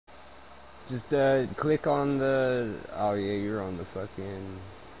Just click on the. Oh yeah, you're on the fucking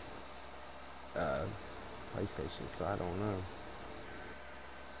uh, PlayStation, so I don't know.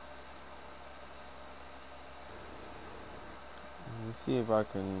 Let me see if I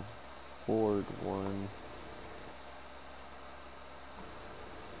can forward one.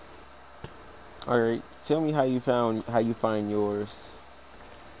 Alright, tell me how you find yours.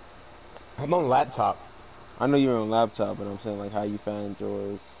 I'm on laptop. I know you're on laptop, but I'm saying like how you found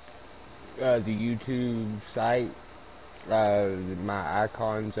yours. The YouTube site. My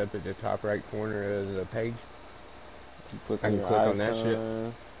icon's up at the top right corner of the page. You click I on can your click on that shit.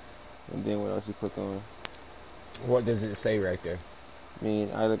 icon, and then what else you click on? What does it say right there? I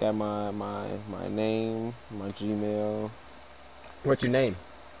mean, I look at my name, my Gmail, What's your name?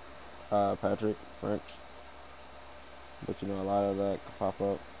 Patrick French. But you know, a lot of that could pop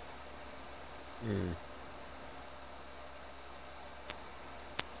up. Mm.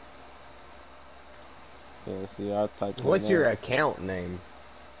 Yeah, see, I typed in What's your that. account name?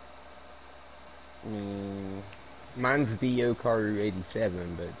 I mean, Mine's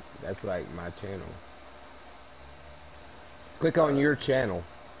DOCaru87, but that's like my channel. Click on your channel.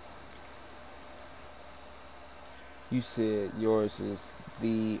 you said yours is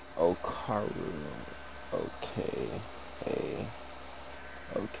the Okaru. Okay,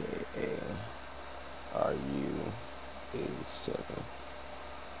 RU87.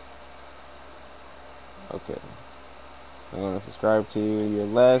 Okay. I'm gonna subscribe to you. Your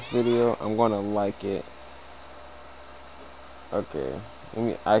last video, I'm gonna like it. Okay.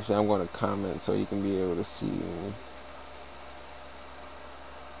 I'm gonna comment so you can be able to see me.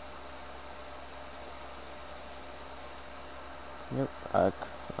 Yep,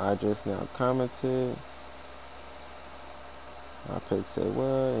 I just now commented. I picked say what,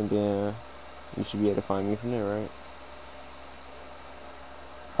 and then you should be able to find me from there, right?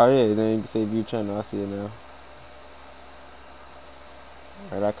 Oh yeah, then you can say view channel. I see it now.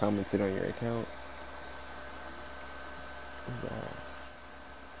 Alright, I commented on your account.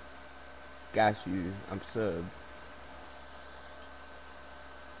 Got you. I'm subbed.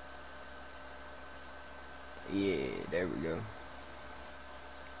 Yeah, there we go.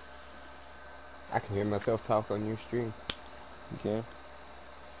 I can hear myself talk on your stream. Okay.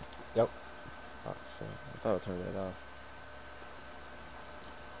 Yep. Oh shit, I thought I turned that off.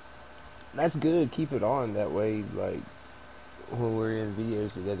 That's good. Keep it on. That way, like, when we're in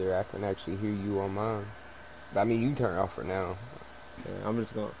videos together, I can actually hear you on mine. But, I mean, you can turn it off for now. Yeah, I'm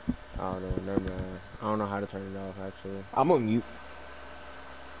just gonna. I don't know. Never mind. I don't know how to turn it off actually. I'm on mute.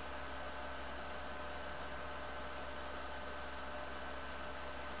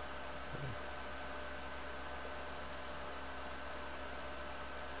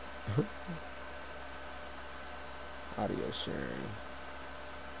 Audio sharing.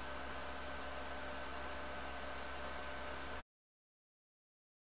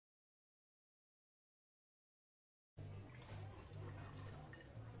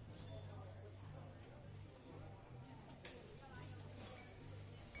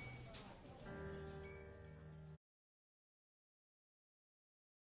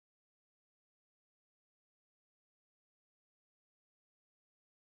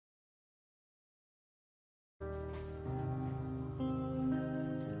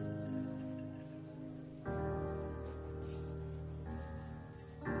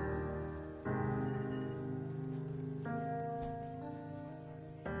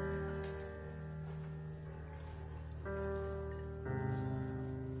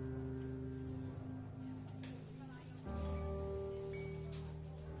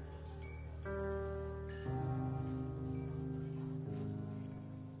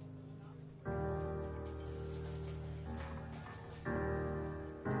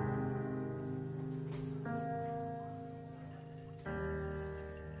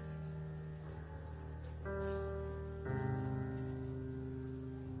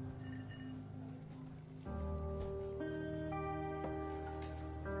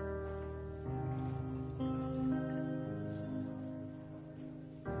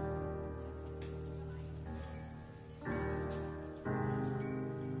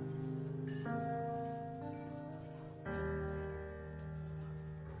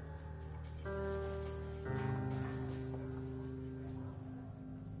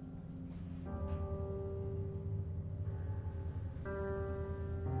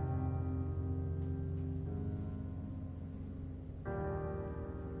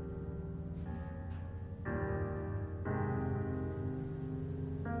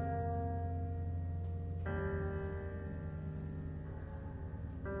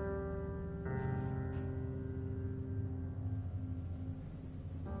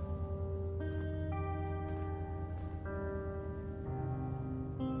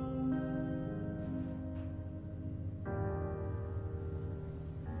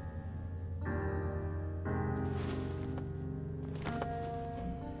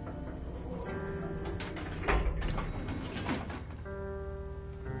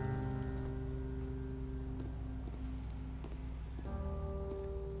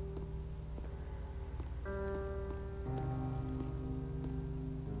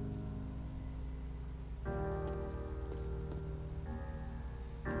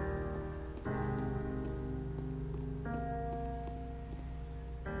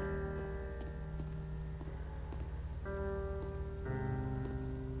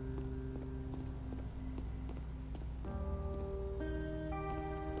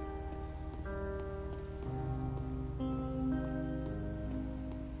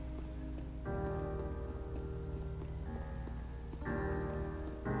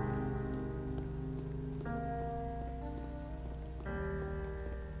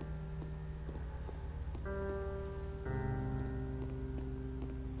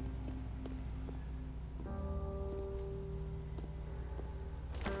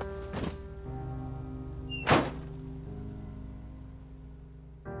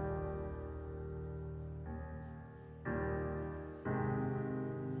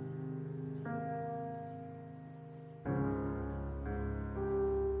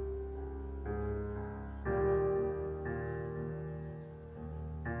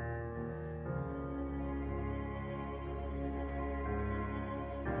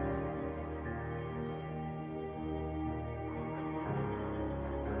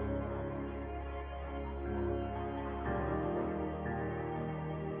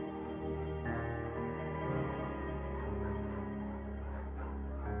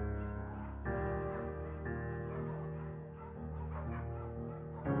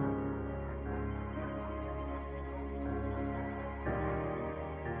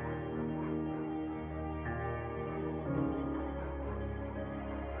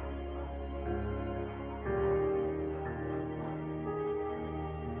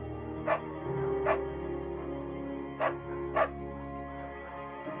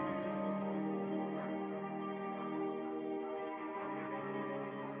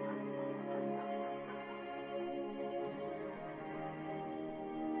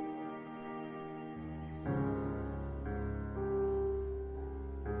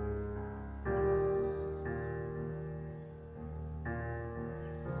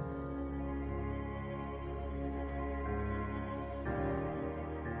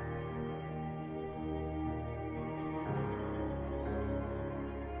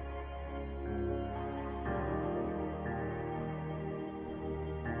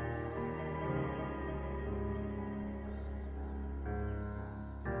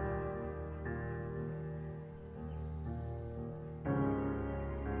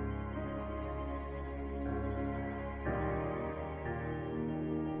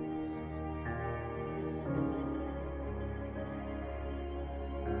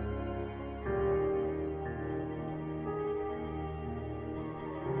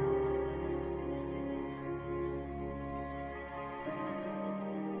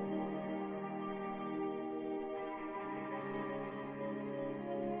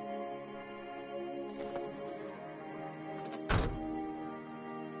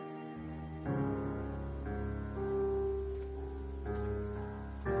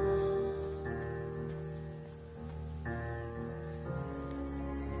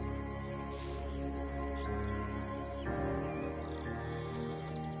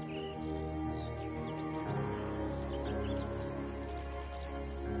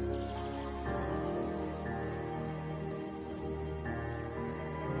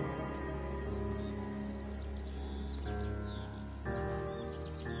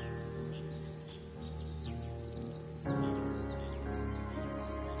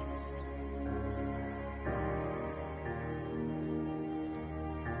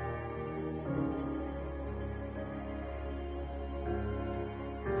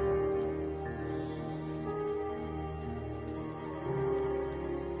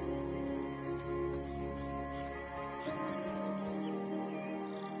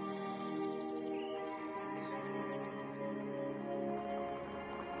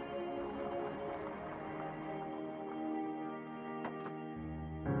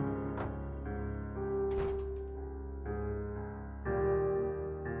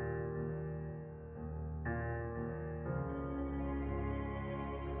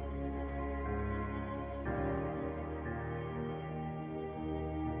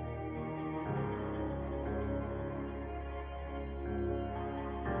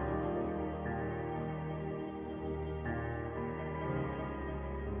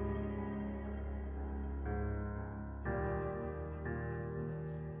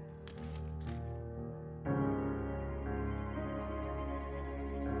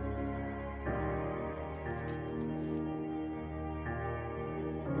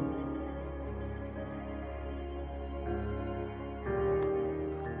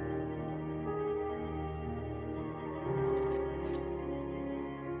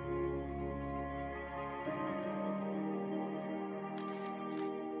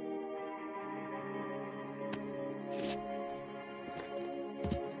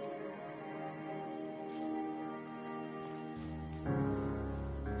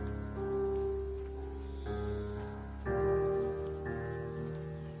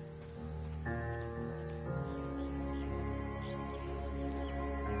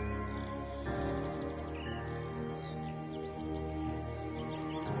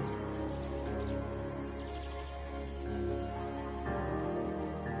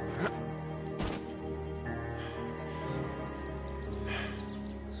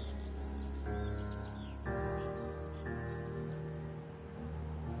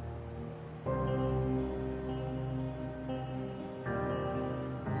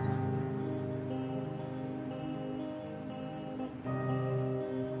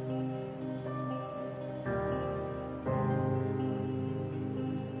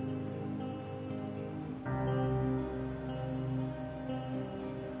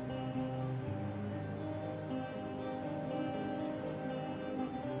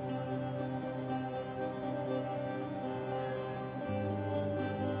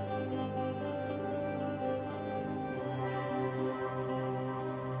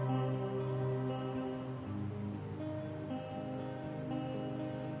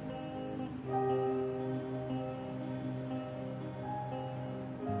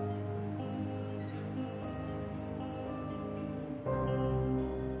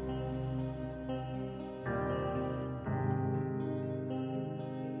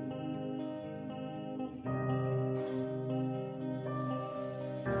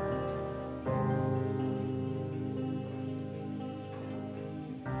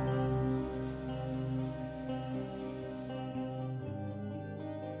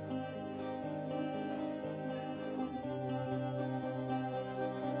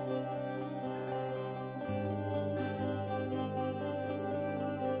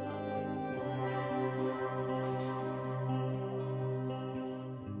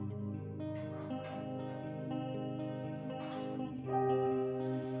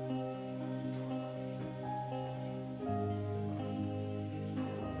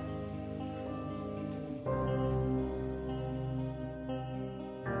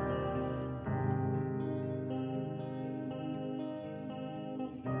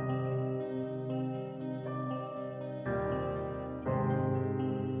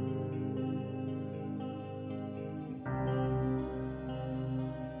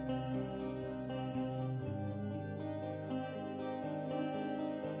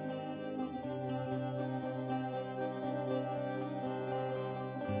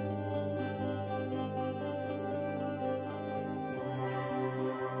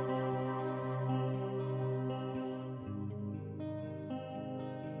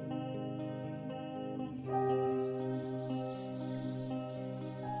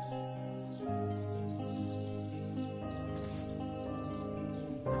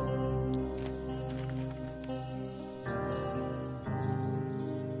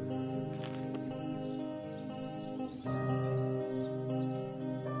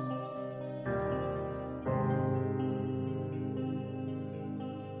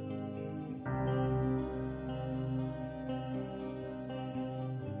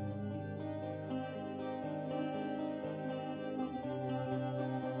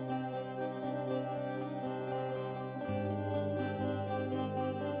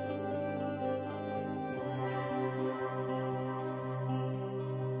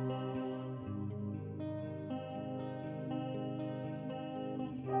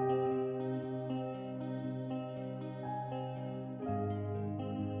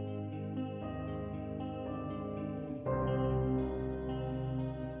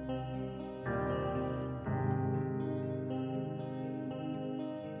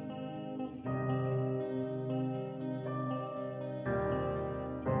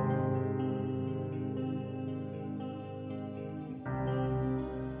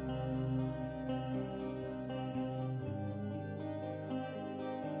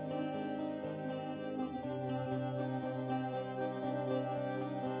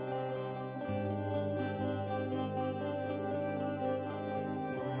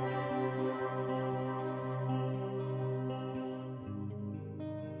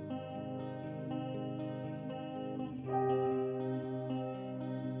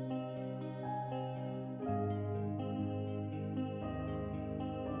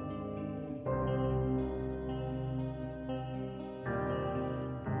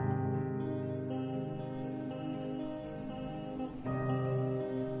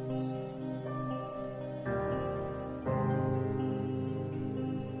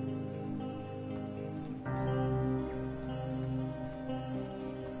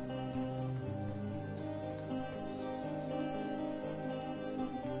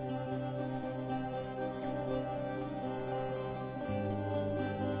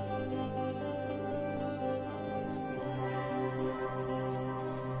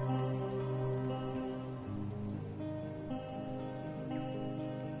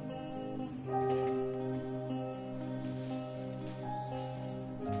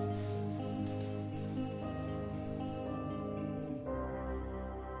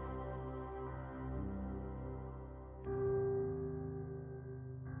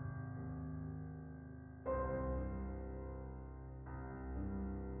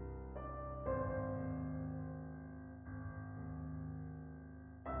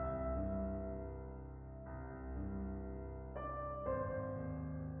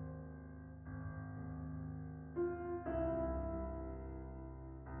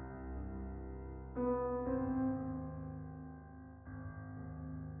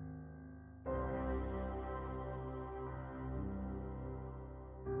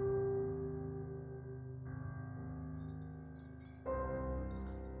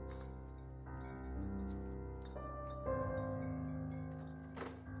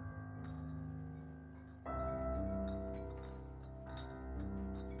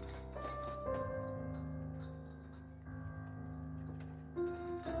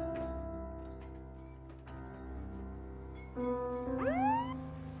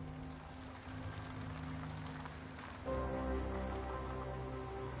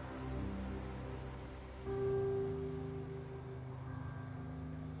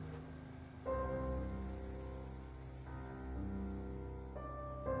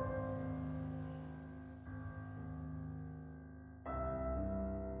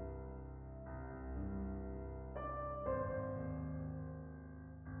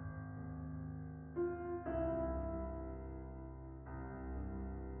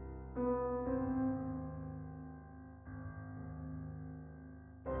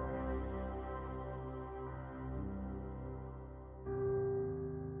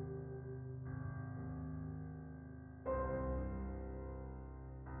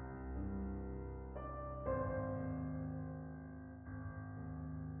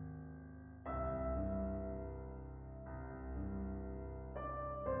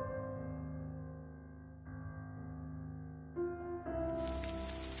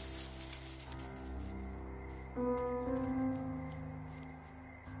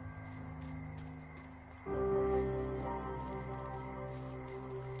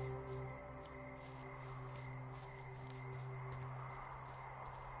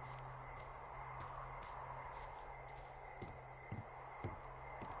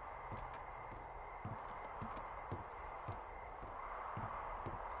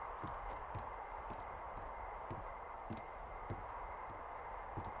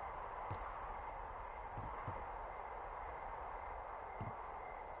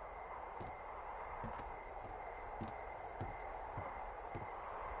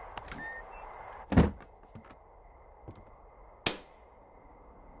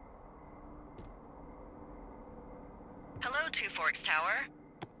 Djfrenchx2x Tower.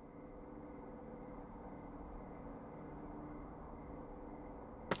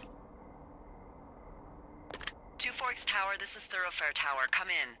 Djfrenchx Tower, this is Thoroughfare Tower. Come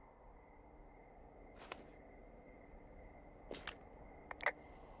in.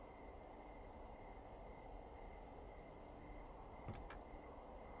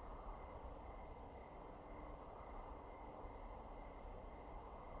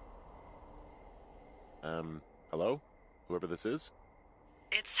 Hello? Whoever this is?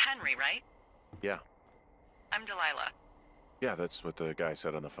 It's Henry, right? Yeah. I'm Delilah. Yeah, that's what the guy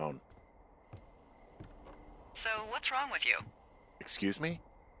said on the phone. So, what's wrong with you? Excuse me?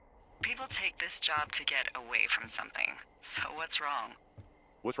 People take this job to get away from something. So, what's wrong?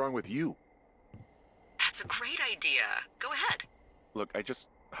 What's wrong with you? That's a great idea. Go ahead. Look, I just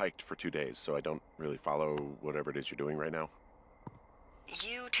hiked for 2 days, so I don't really follow whatever it is you're doing right now.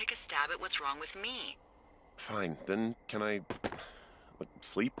 You take a stab at what's wrong with me. Fine, then can I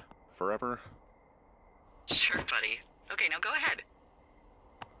sleep forever? Sure, buddy. Okay, now go ahead.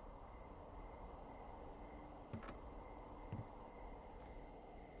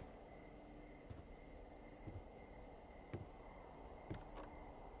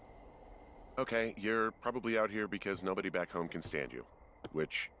 Okay, you're probably out here because nobody back home can stand you.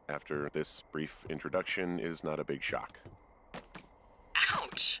 Which, after this brief introduction, is not a big shock.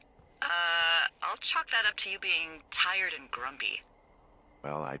 Ouch. I'll chalk that up to you being tired and grumpy.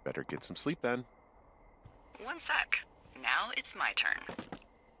 Well, I'd better get some sleep then. One sec. Now it's my turn.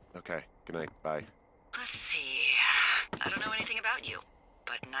 Okay, good night, bye. Let's see. I don't know anything about you,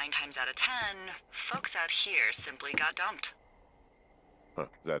 but 9 times out of 10, folks out here simply got dumped. Huh,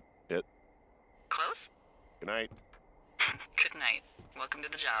 is that it? Close? Good night. Good night. Welcome to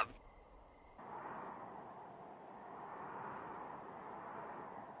the job.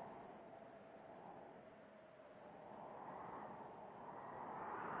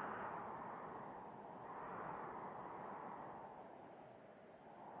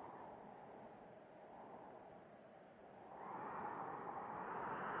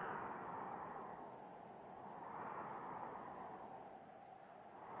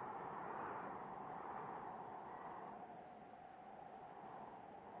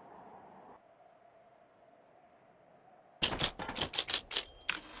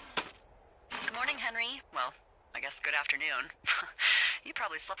 Good morning, Henry. Well, I guess good afternoon. You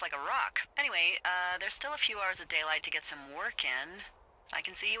probably slept like a rock. Anyway, there's still a few hours of daylight to get some work in. I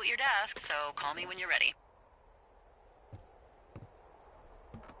can see you at your desk, so call me when you're ready.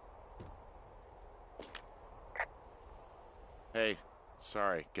 Hey,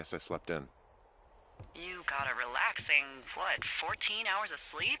 sorry, guess I slept in. You got a relaxing, 14 hours of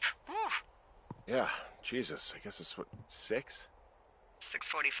sleep? Whew. Yeah, Jesus, I guess it's 6?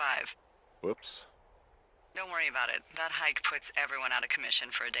 6:45. Whoops. Don't worry about it. That hike puts everyone out of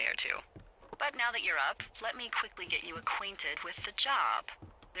commission for a day or two. But now that you're up, let me quickly get you acquainted with the job.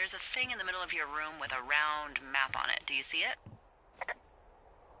 There's a thing in the middle of your room with a round map on it. Do you see it?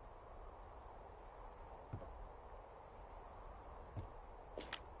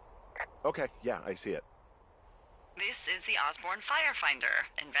 Okay, yeah, I see it. This is the Osborne Firefinder,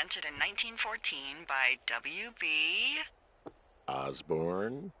 invented in 1914 by W.B.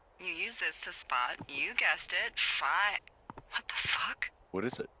 Osborne? You use this to spot, you guessed it, What the fuck? What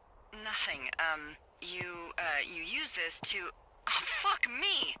is it? Nothing. You use this to... Oh, fuck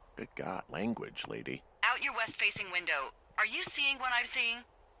me! Good God, language, lady. Out your west-facing window. Are you seeing what I'm seeing?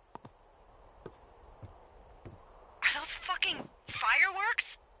 Are those fucking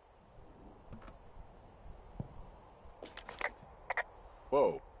fireworks?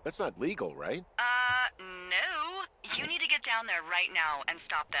 Whoa, that's not legal, right? No. You need to get down there right now and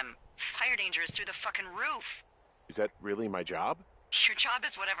stop them. Fire danger is through the fucking roof. Is that really my job? Your job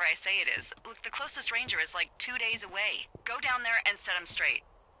is whatever I say it is. Look, the closest ranger is like 2 days away. Go down there and set him straight.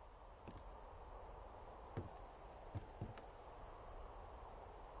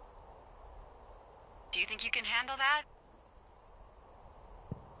 Do you think you can handle that?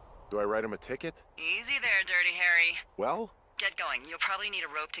 Do I write him a ticket? Easy there, Dirty Harry. Well? Get going. You'll probably need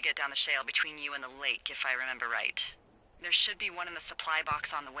a rope to get down the shale between you and the lake, if I remember right. There should be one in the supply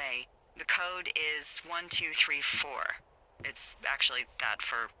box on the way. The code is 1234. It's actually that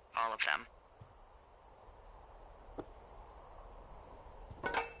for all of them.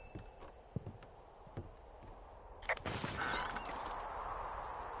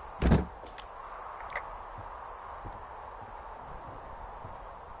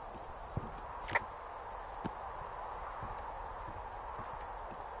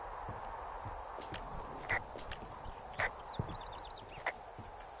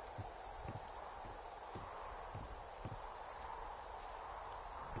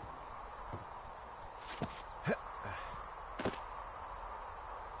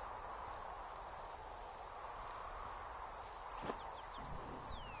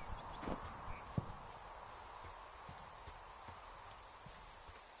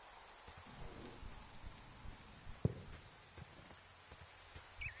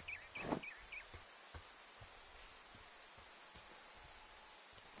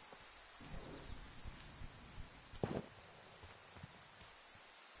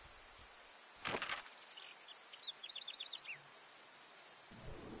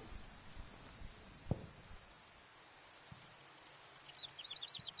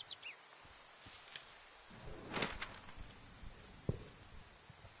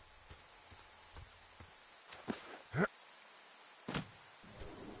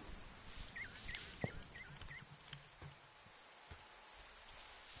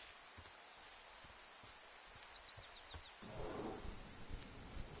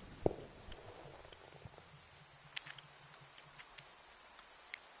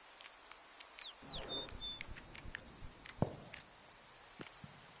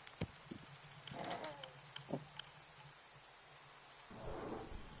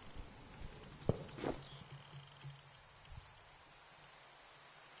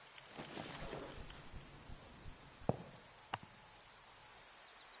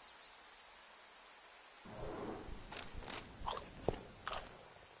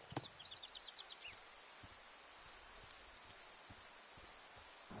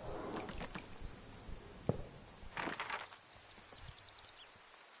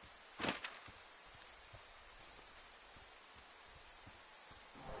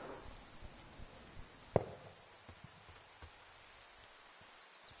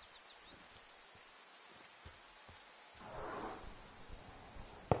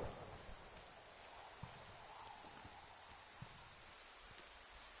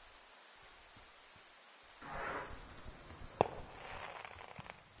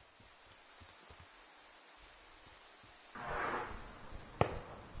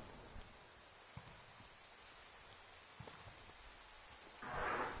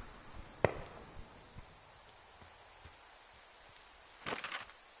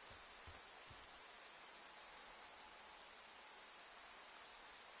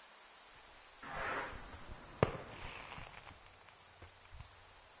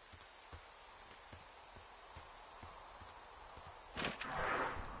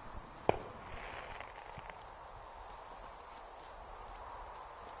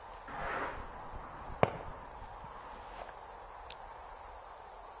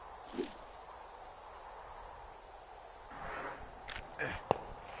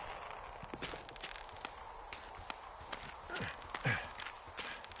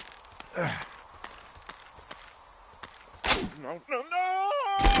 No, no, no!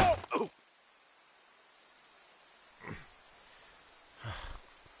 Oh.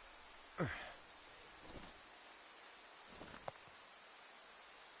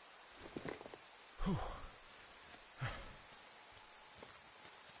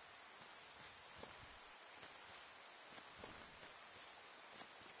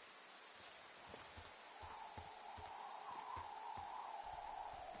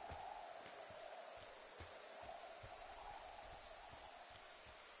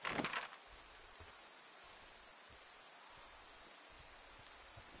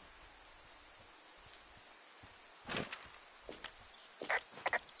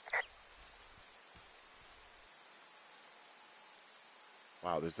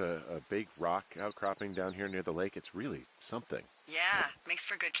 Wow, there's a big rock outcropping down here near the lake. It's really something. Yeah, makes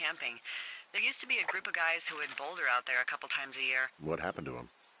for good camping. There used to be a group of guys who would boulder out there a couple times a year. What happened to them?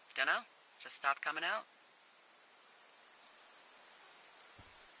 Dunno, just stopped coming out.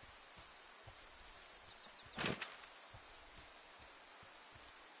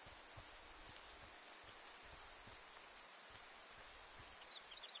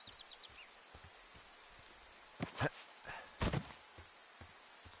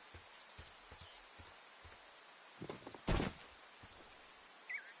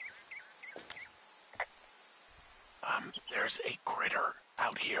 There's a critter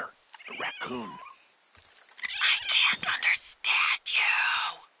out here. A raccoon. I can't understand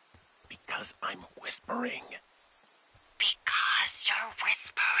you. Because I'm whispering. Because you're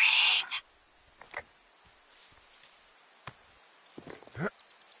whispering.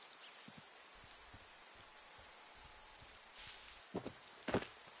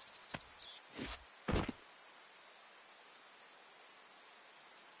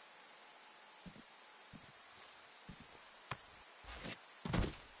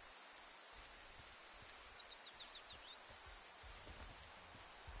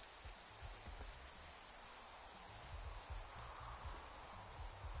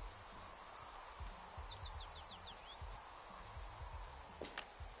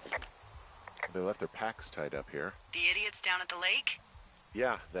 They left their packs tied up here. The idiots down at the lake?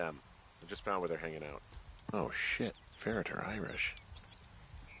 Yeah, them. I just found where they're hanging out. Oh, shit. Ferret are Irish.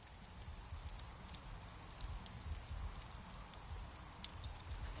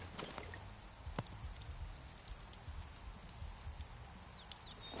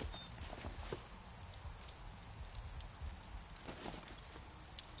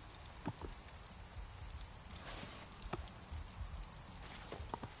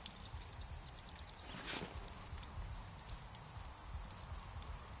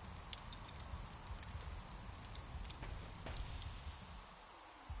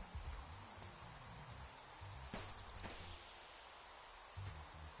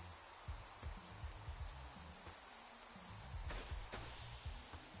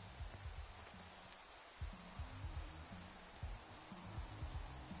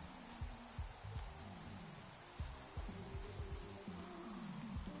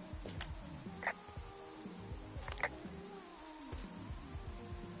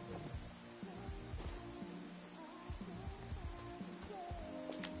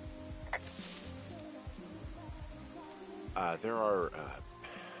 There are,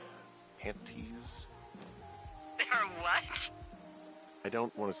 panties. There are what? I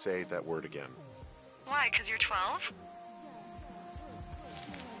don't want to say that word again. Why, 'cause you're 12?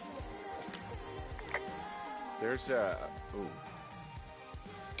 There's a... Ooh.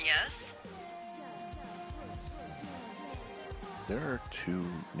 Yes? There are 2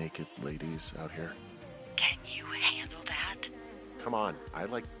 naked ladies out here. Can you handle that? Come on, I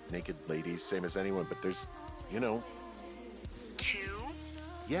like naked ladies, same as anyone, but there's, you know... 2?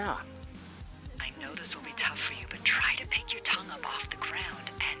 Yeah. I know this will be tough for you, but try to pick your tongue up off the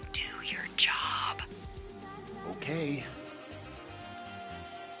ground and do your job. Okay.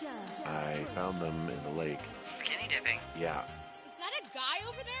 I found them in the lake. Skinny dipping. Yeah. Is that a guy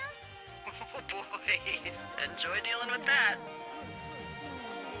over there? Oh boy, enjoy dealing with that.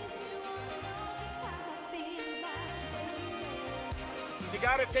 You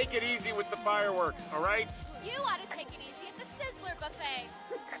gotta take it easy with the fireworks, all right? You ought to take it easy at the Sizzler buffet.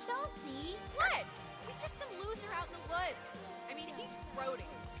 Chelsea? What? He's just some loser out in the woods. I mean, he's floating.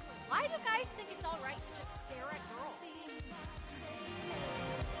 Why do guys think it's all right to just stare at girls?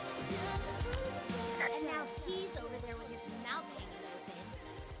 And now he's over there with his mouth hanging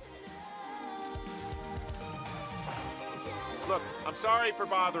open. Look, I'm sorry for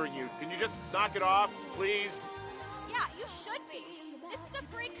bothering you. Can you just knock it off, please? Yeah, you should be. This is a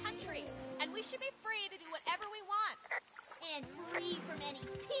free country, and we should be free to do whatever we want. And free from any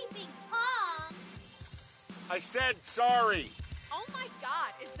peeping Toms. I said sorry. Oh my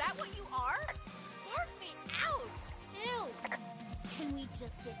god, is that what you are? Barf me out! Ew. Can we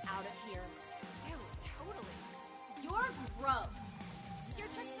just get out of here? Ew, totally. You're gross. You're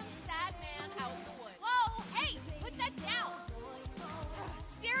just some sad man out in the woods. Whoa, hey, put that down.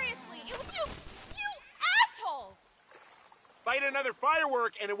 Seriously, you asshole! Light another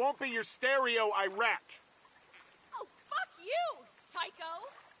firework and it won't be your stereo I wreck. Oh, fuck you, psycho!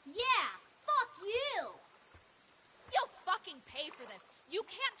 Yeah, fuck you. You'll fucking pay for this. You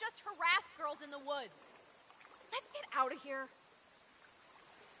can't just harass girls in the woods. Let's get out of here.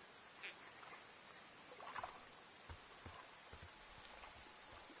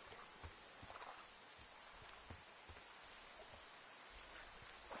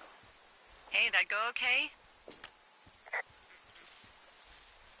 Hey, that go okay?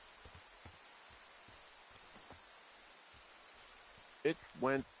 It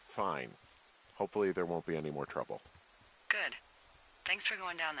went fine. Hopefully there won't be any more trouble. Good. Thanks for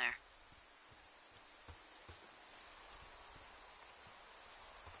going down there.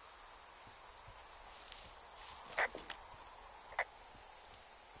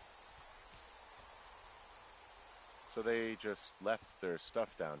 So they just left their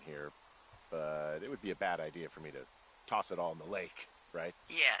stuff down here, but it would be a bad idea for me to toss it all in the lake, right?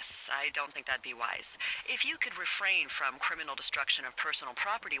 Yes, I don't think that'd be wise. If you could refrain from criminal destruction of personal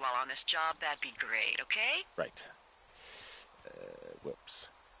property while on this job, that'd be great, okay? Right. Whoops.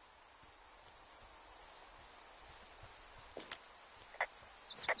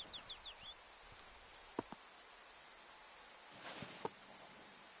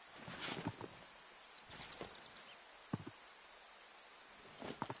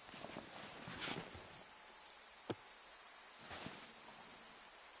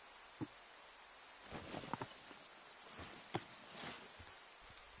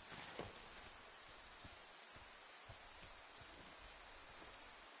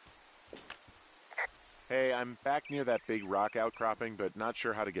 Hey, I'm back near that big rock outcropping, but not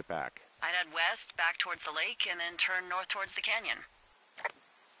sure how to get back. I'd head west, back towards the lake, and then turn north towards the canyon.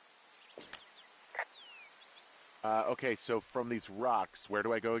 Okay, so from these rocks, where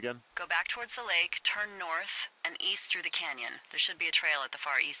do I go again? Go back towards the lake, turn north, and east through the canyon. There should be a trail at the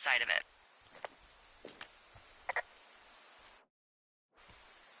far east side of it.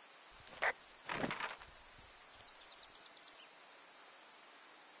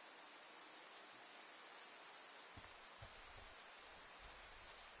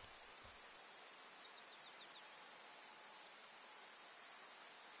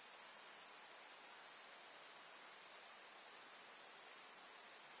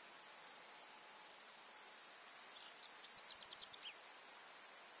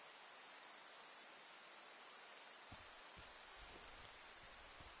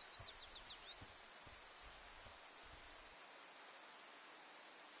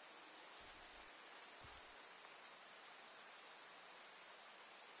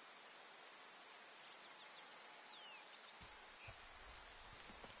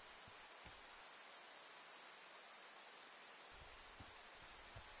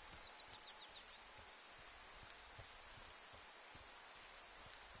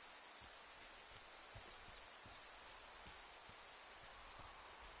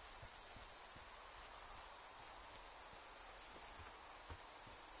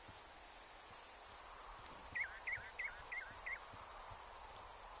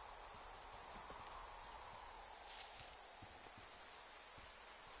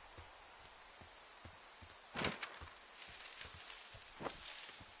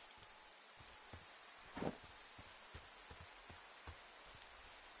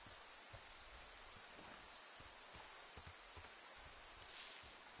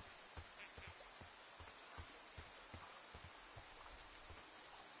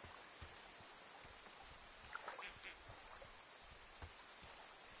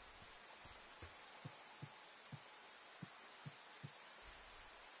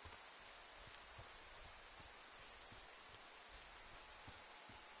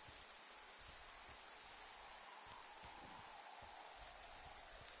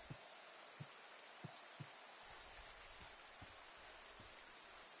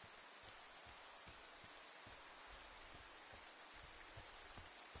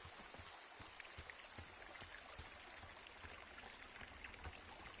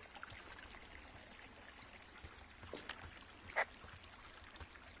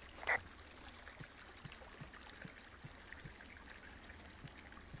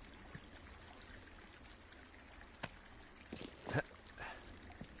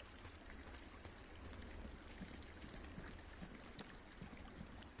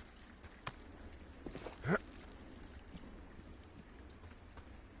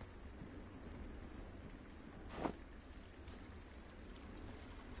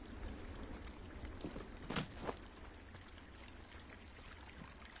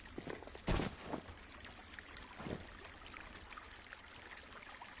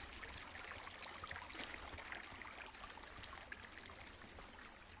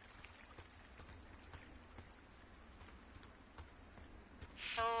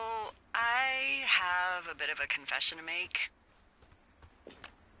 have a bit of a confession to make.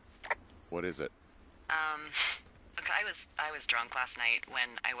 What is it? Look, I was drunk last night when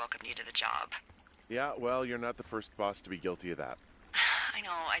I welcomed you to the job. Yeah, well, you're not the first boss to be guilty of that. I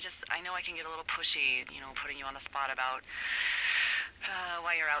know, I know I can get a little pushy, you know, putting you on the spot about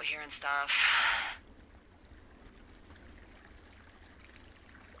why you're out here and stuff.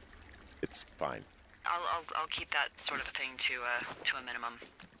 It's fine. I'll keep that sort of a thing to a minimum.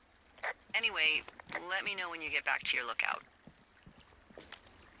 Anyway, let me know when you get back to your lookout.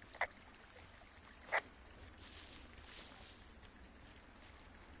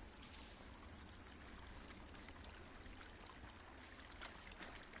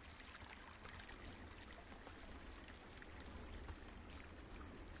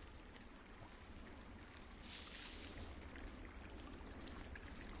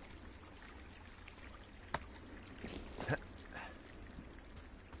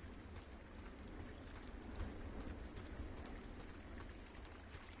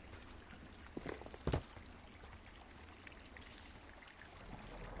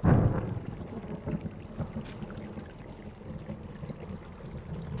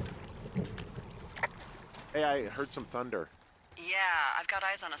 Hey, I heard some thunder. Yeah, I've got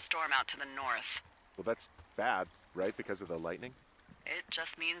eyes on a storm out to the north. Well, that's bad, right? Because of the lightning? It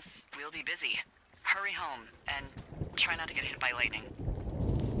just means we'll be busy. Hurry home, and try not to get hit by lightning.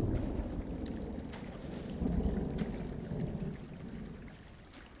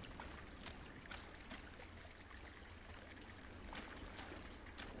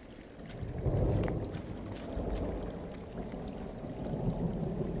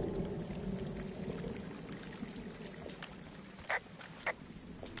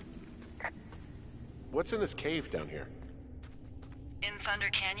 What's in this cave down here? In Thunder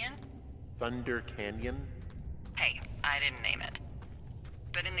Canyon? Thunder Canyon? Hey, I didn't name it.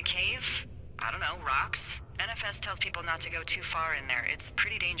 But in the cave, I don't know, rocks? NFS tells people not to go too far in there. It's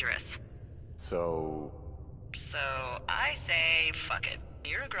pretty dangerous. So I say, fuck it.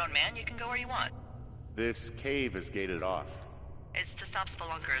 You're a grown man, you can go where you want. this cave is gated off. It's to stop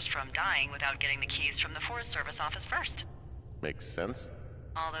spelunkers from dying without getting the keys from the Forest Service office first. Makes sense.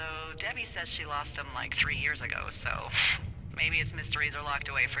 Although Debbie says she lost them like 3 years ago, so maybe its mysteries are locked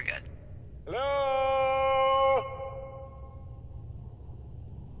away for good. Hello?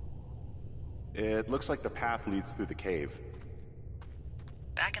 It looks like the path leads through the cave.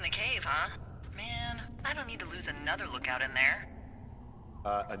 Back in the cave, huh? Man, I don't need to lose another lookout in there.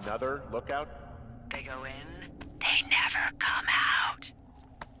 Another lookout? They go in, they never come out.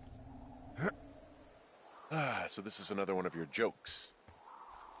 So this is another one of your jokes.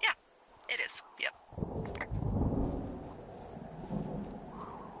 Yeah, it is. Yep.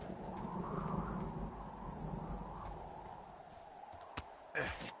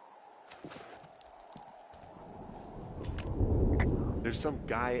 There's some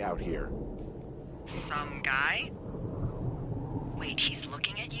guy out here. Some guy? Wait, he's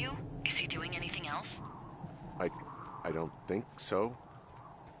looking at you? Is he doing anything else? I don't think so.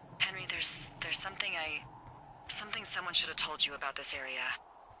 Henry, there's something someone should have told you about this area.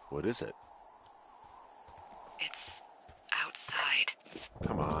 What is it? It's outside.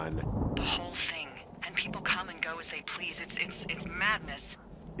 Come on. The whole thing. And people come and go as they please. It's madness.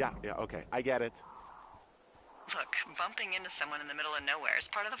 Yeah, okay. I get it. Look, bumping into someone in the middle of nowhere is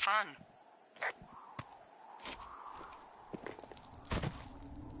part of the fun.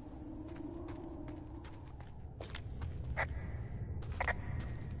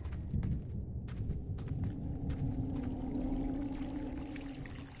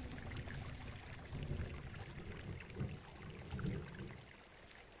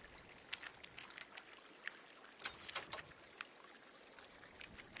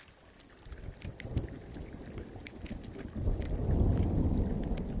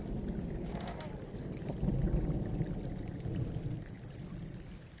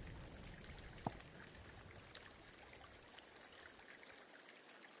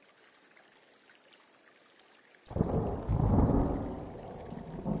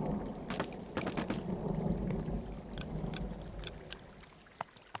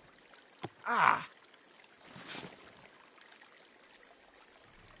 Ah!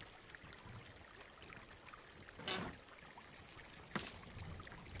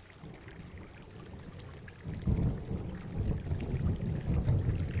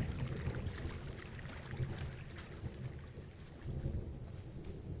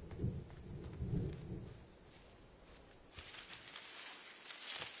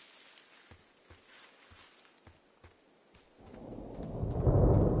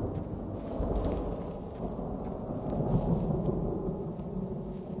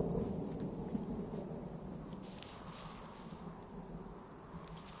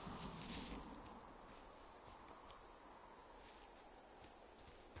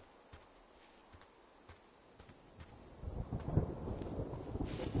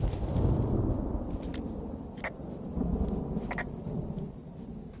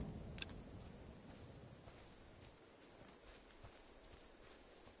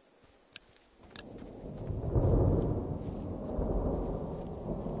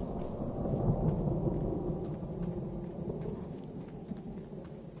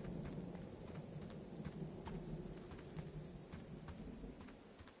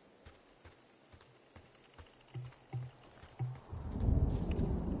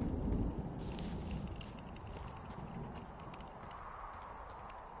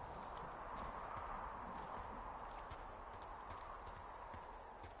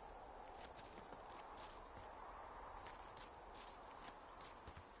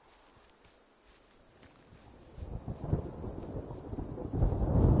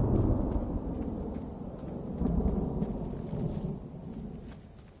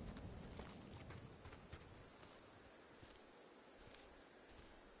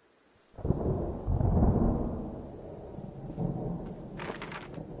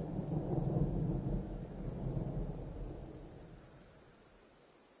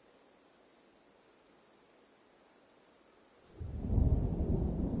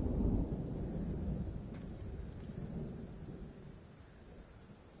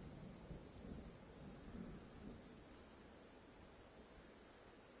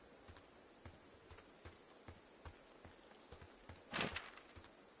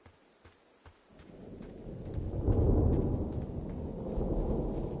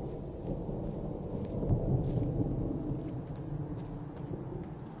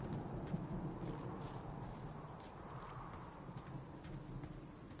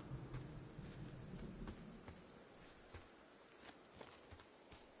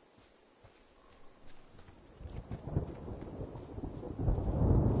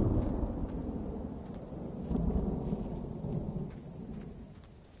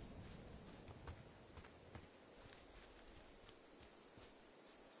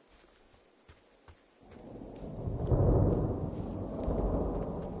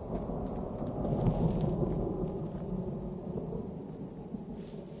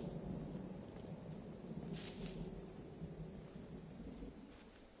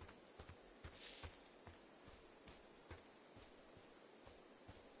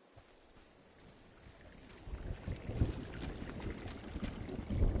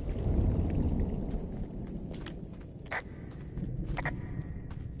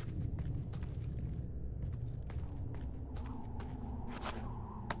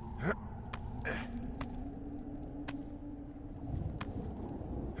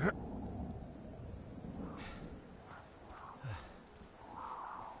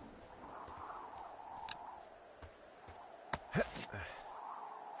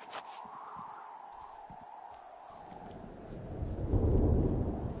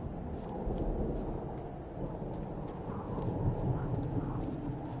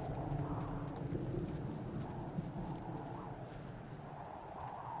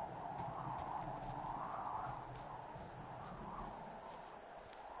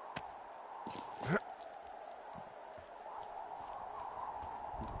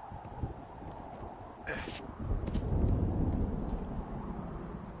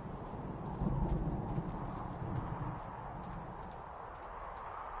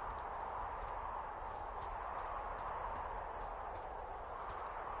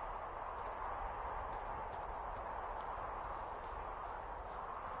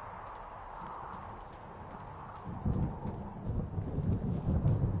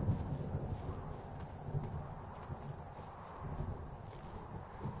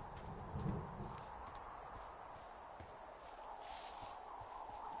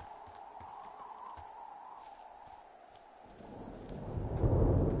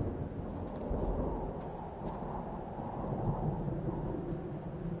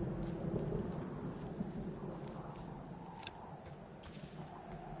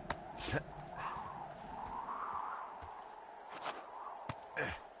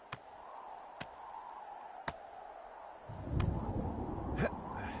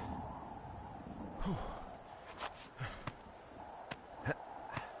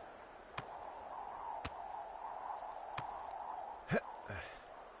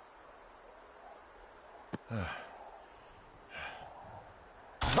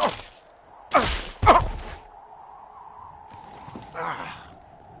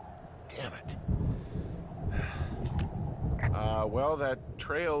 Damn it. Well, that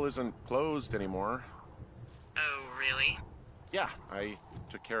trail isn't closed anymore. Oh, really? Yeah, I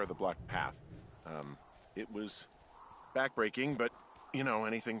took care of the blocked path. It was backbreaking, but, you know,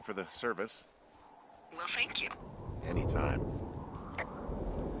 anything for the service. Well, thank you. Anytime.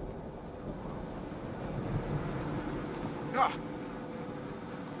 Ah!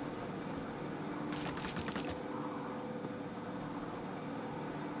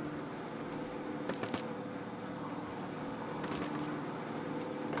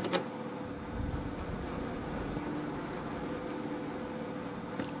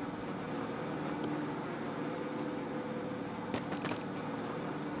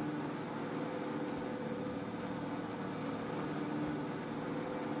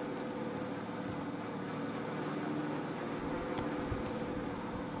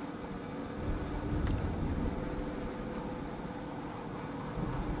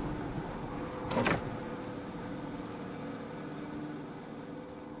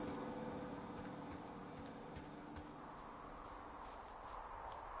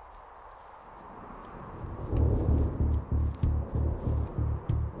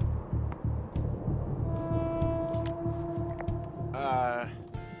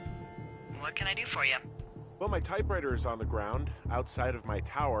 What can I do for you? Well, my typewriter is on the ground, outside of my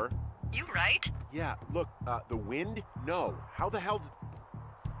tower. You right? Yeah, look, the wind? No. How the hell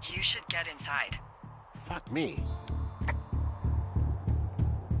You should get inside. Fuck me.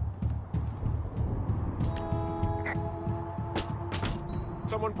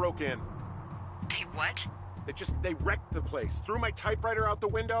 Someone broke in. Hey, what? They wrecked the place. Threw my typewriter out the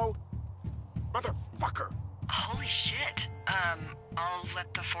window. Motherfucker. Holy shit. I'll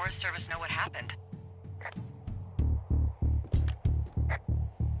let the Forest Service know what happened.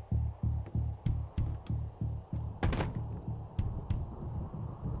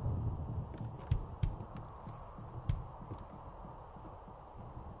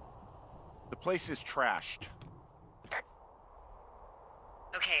 The place is trashed.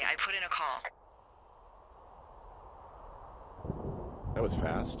 Okay, I put in a call. That was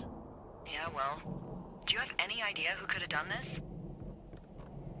fast. Yeah, well, do you have any idea who could have done this?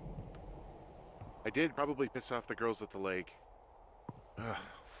 I did probably piss off the girls at the lake. Ugh,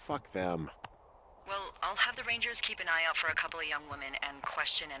 fuck them. Well, I'll have the Rangers keep an eye out for a couple of young women and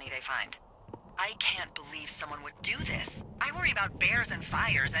question any they find. I can't believe someone would do this. I worry about bears and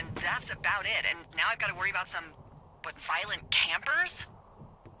fires, and that's about it. And now I've got to worry about some, violent campers?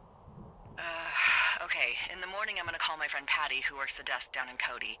 Okay. In the morning, I'm gonna call my friend Patty, who works the desk down in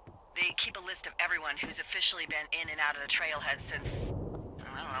Cody. They keep a list of everyone who's officially been in and out of the trailhead since,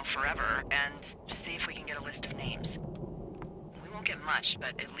 I don't know, forever, and see if we can get a list of names. We won't get much,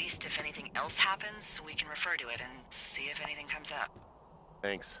 but at least if anything else happens, we can refer to it and see if anything comes up.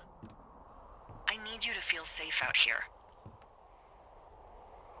 Thanks. I need you to feel safe out here.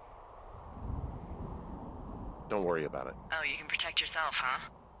 Don't worry about it. Oh, you can protect yourself, huh?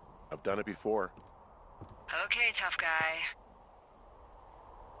 I've done it before. Okay, tough guy.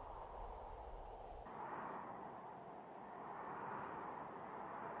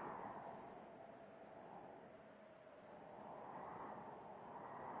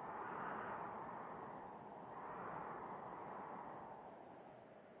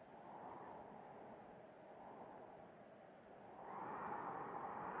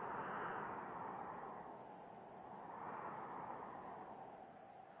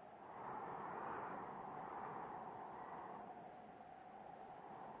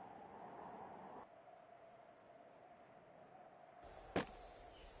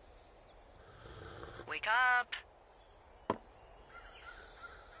 Wake up.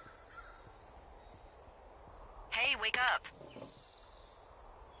 Hey, wake up.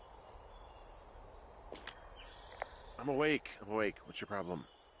 I'm awake. What's your problem?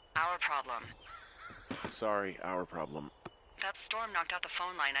 Our problem. Sorry, our problem. That storm knocked out the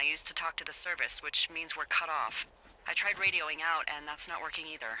phone line I used to talk to the service, which means we're cut off. I tried radioing out, and that's not working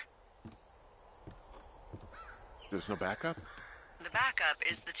either. There's no backup? The backup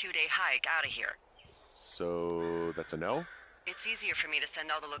is the 2-day hike out of here. So that's a no? It's easier for me to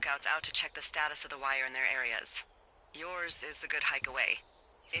send all the lookouts out to check the status of the wire in their areas. Yours is a good hike away.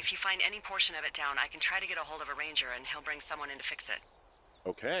 If you find any portion of it down, I can try to get a hold of a ranger and he'll bring someone in to fix it.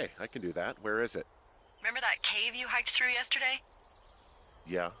 Okay, I can do that. Where is it? Remember that cave you hiked through yesterday?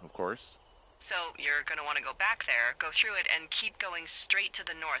 Yeah, of course. So you're gonna want to go back there, go through it, and keep going straight to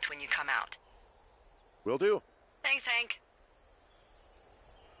the north when you come out. Will do. Thanks, Hank.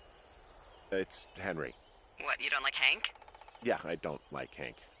 It's Henry. What, you don't like Hank? Yeah, I don't like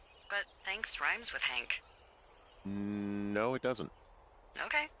Hank. But thanks rhymes with Hank. No, it doesn't.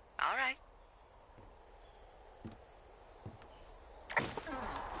 Okay, all right.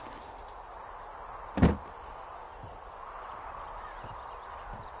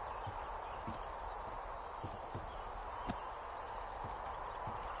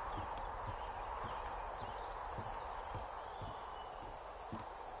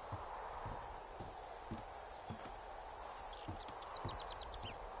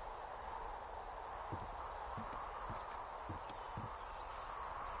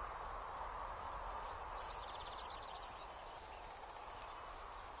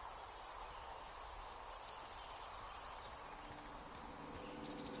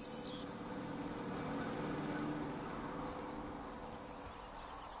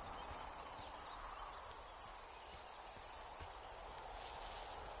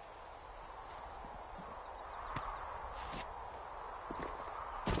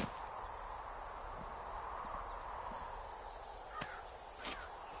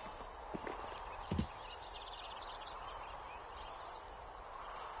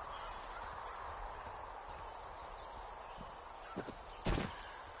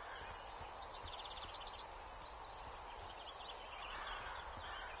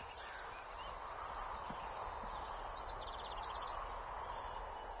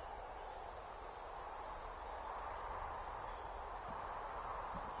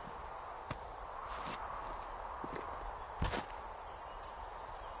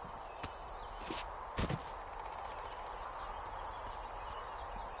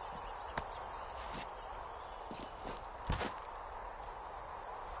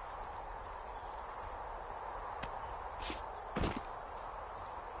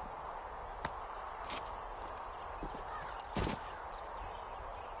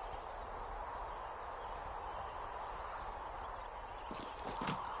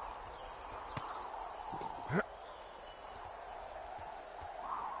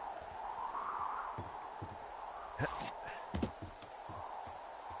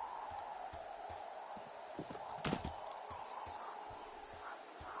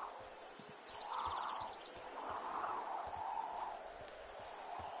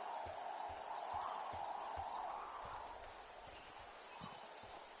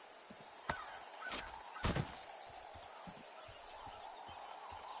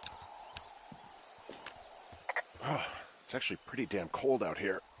 Oh, it's actually pretty damn cold out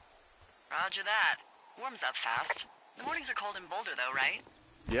here. Roger that. Warms up fast. The mornings are cold in Boulder, though, right?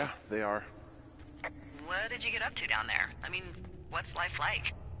 Yeah, they are. What did you get up to down there? I mean, what's life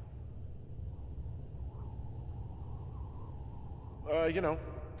like?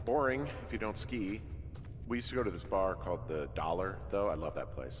 Boring if you don't ski. We used to go to this bar called the Dollar, though. I love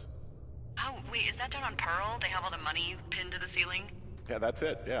that place. Oh, wait, is that down on Pearl? They have all the money pinned to the ceiling? Yeah, that's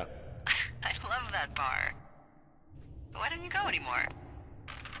it, yeah. I love that bar. Why don't you go anymore?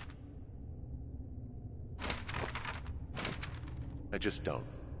 I just don't.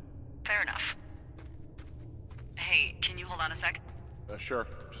 Fair enough. Hey, can you hold on a sec? Sure.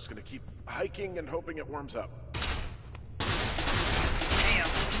 Just gonna keep hiking and hoping it warms up.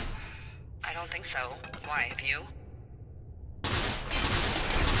 Heyo. I don't think so. Why, have you?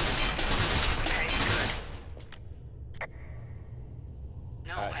 Okay, good.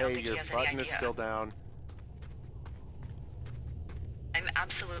 No, I don't Hey, think your he has any button idea. is still down. I'm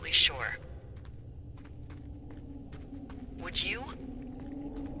absolutely sure. Would you?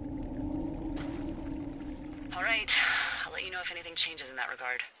 All right, I'll let you know if anything changes in that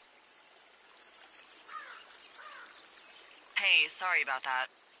regard. Hey, sorry about that.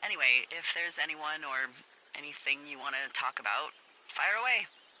 Anyway, if there's anyone or anything you want to talk about, fire away.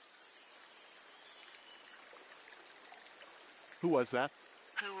 Who was that?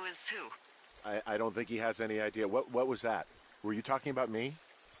 Who is who? I don't think he has any idea. What was that? Were you talking about me?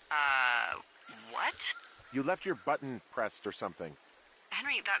 What? You left your button pressed or something.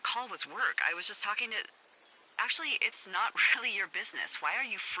 Henry, that call was work. I was just talking to... Actually, it's not really your business. Why are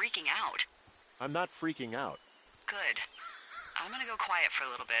you freaking out? I'm not freaking out. Good. I'm gonna go quiet for a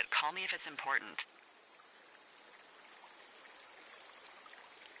little bit. Call me if it's important.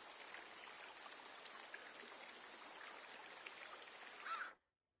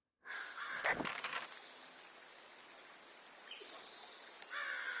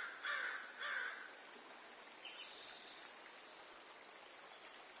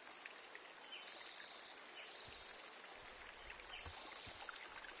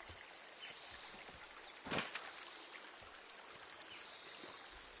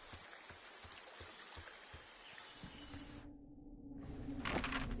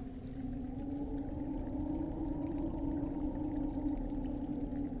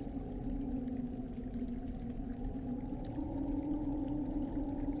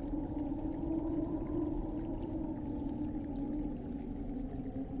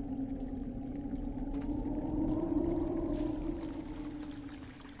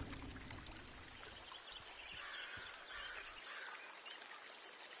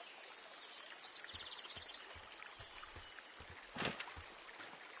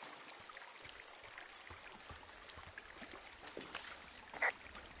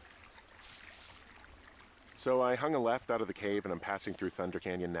 So I hung a left out of the cave and I'm passing through Thunder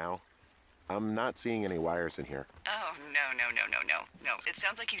Canyon now. I'm not seeing any wires in here. Oh, no. It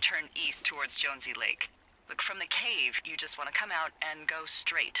sounds like you turn east towards Jonesy Lake. Look, from the cave, you just want to come out and go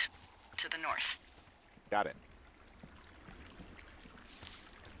straight to the north. Got it.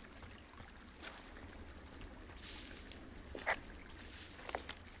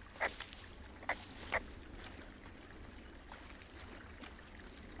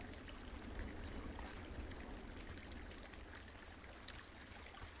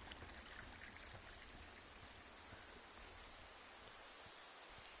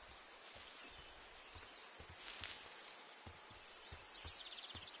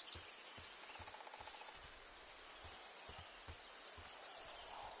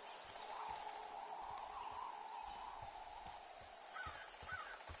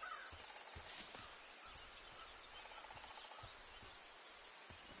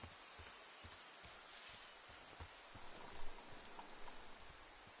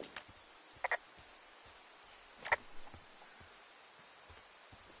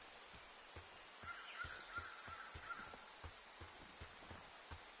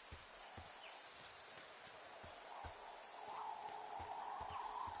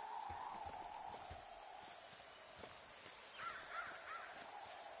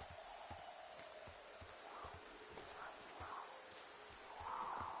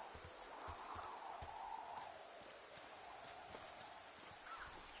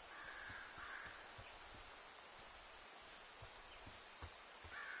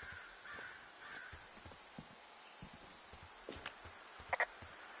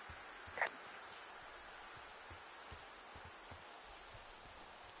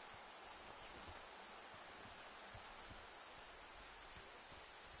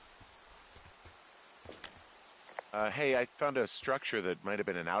 Hey, I found a structure that might have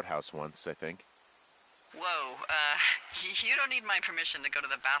been an outhouse once, I think. Whoa, you don't need my permission to go to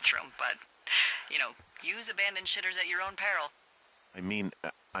the bathroom, but, use abandoned shitters at your own peril. I mean,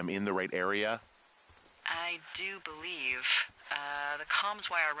 I'm in the right area? I do believe. The comms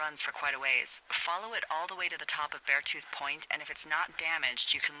wire runs for quite a ways. Follow it all the way to the top of Beartooth Point, and if it's not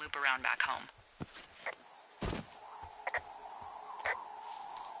damaged, you can loop around back home.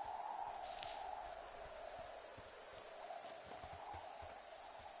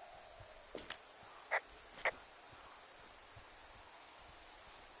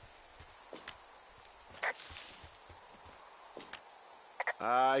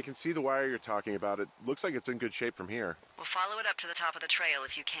 I can see the wire you're talking about. It looks like it's in good shape from here. Well, follow it up to the top of the trail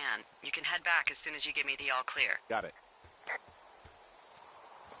if you can. You can head back as soon as you give me the all clear. Got it.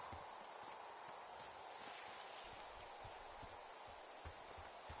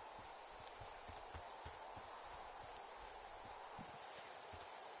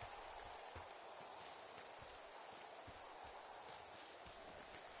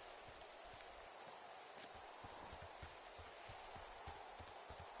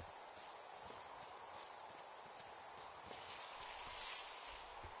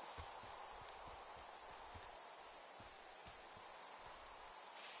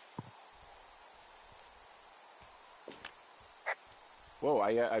 Whoa,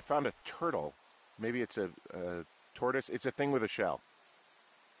 I found a turtle. Maybe it's a tortoise. It's a thing with a shell.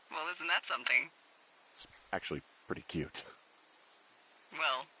 Well, isn't that something? It's actually pretty cute.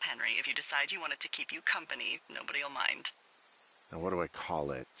 Well, Henry, if you decide you want it to keep you company, nobody'll mind. Now, what do I call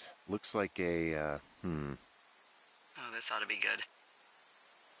it? Looks like a, Oh, this ought to be good.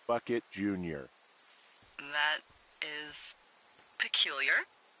 Bucket Junior. That is peculiar.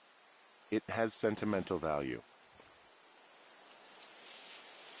 It has sentimental value.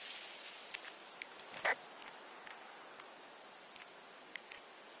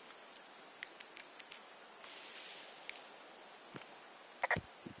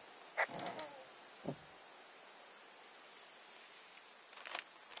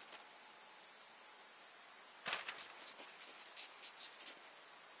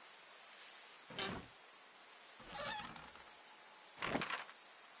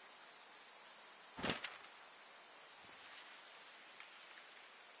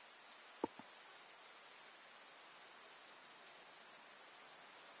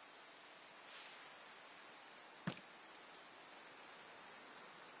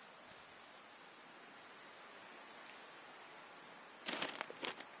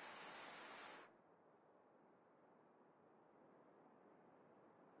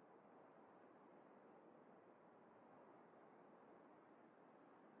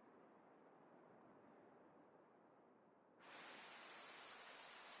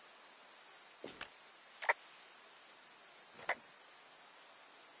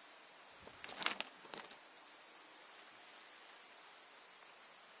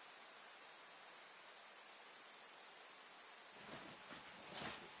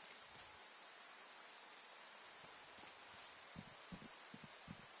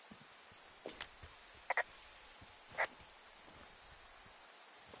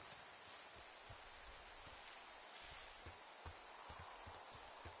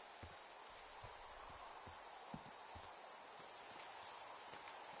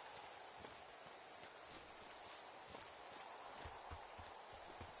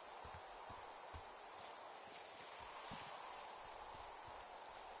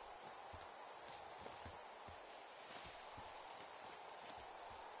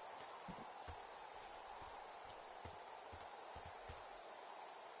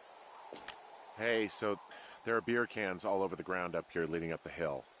 Hey, so there are beer cans all over the ground up here leading up the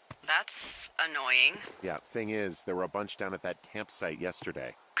hill. That's annoying. Yeah, thing is, there were a bunch down at that campsite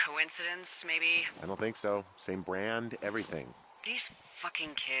yesterday. Coincidence, maybe? I don't think so. Same brand, everything. These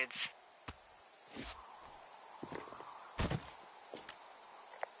fucking kids.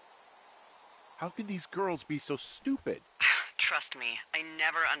 How could these girls be so stupid? Trust me, I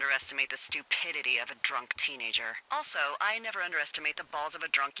never underestimate the stupidity of a drunk teenager. Also, I never underestimate the balls of a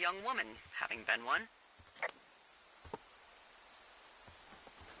drunk young woman, having been one.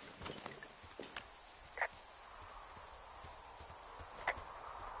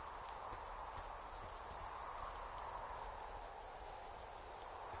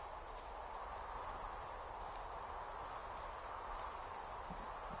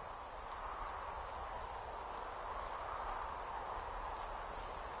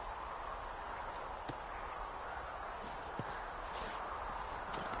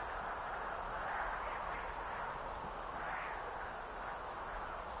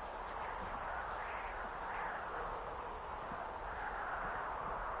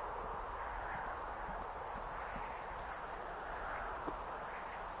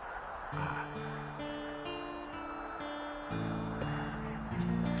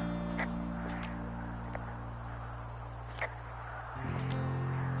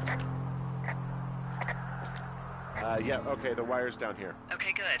 Yeah, okay, the wire's down here.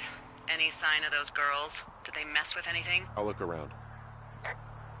 Okay, good. Any sign of those girls? Did they mess with anything? I'll look around.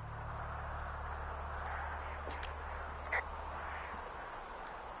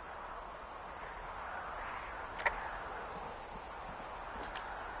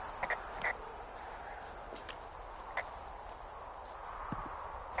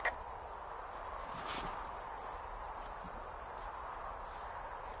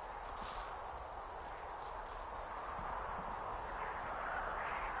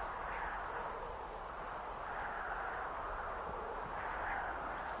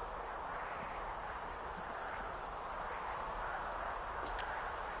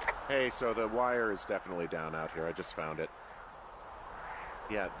 Hey, so the wire is definitely down out here. I just found it.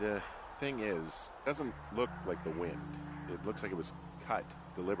 Yeah, the thing is, it doesn't look like the wind. It looks like it was cut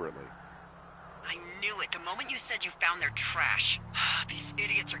deliberately. I knew it the moment you said you found their trash. These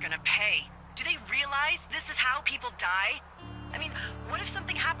idiots are gonna pay. Do they realize this is how people die? I mean, what if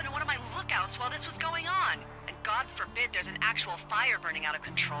something happened to one of my lookouts while this was going on? And God forbid there's an actual fire burning out of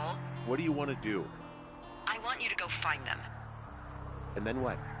control. What do you want to do? I want you to go find them. And then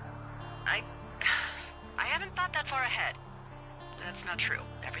what? I haven't thought that far ahead. That's not true.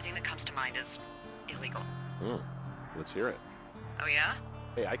 Everything that comes to mind is illegal. Let's hear it. Oh yeah?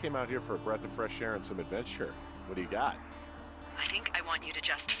 Hey, I came out here for a breath of fresh air and some adventure. What do you got? I think I want you to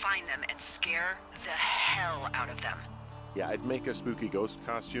just find them and scare the hell out of them. Yeah, I'd make a spooky ghost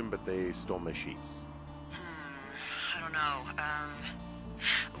costume, but they stole my sheets. I don't know.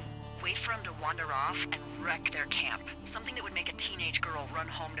 Wait for them to wander off and wreck their camp. Something that would make a teenage girl run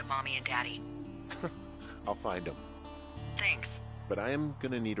home to mommy and daddy. I'll find them. Thanks. But I am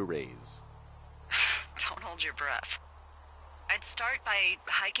gonna need a raise. Don't hold your breath. I'd start by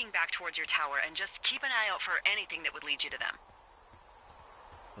hiking back towards your tower and just keep an eye out for anything that would lead you to them.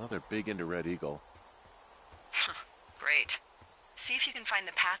 Well, they're big into Red Eagle. Great. See if you can find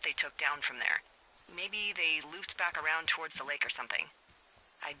the path they took down from there. Maybe they looped back around towards the lake or something.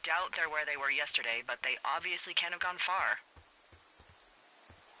 I doubt they're where they were yesterday, but they obviously can't have gone far.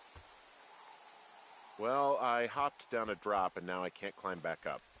 Well, I hopped down a drop and now I can't climb back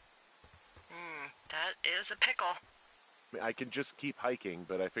up. That is a pickle. I mean, I can just keep hiking,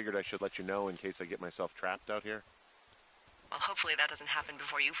 but I figured I should let you know in case I get myself trapped out here. Well, hopefully that doesn't happen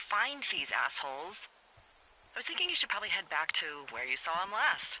before you find these assholes. I was thinking you should probably head back to where you saw them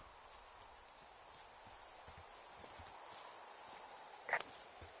last.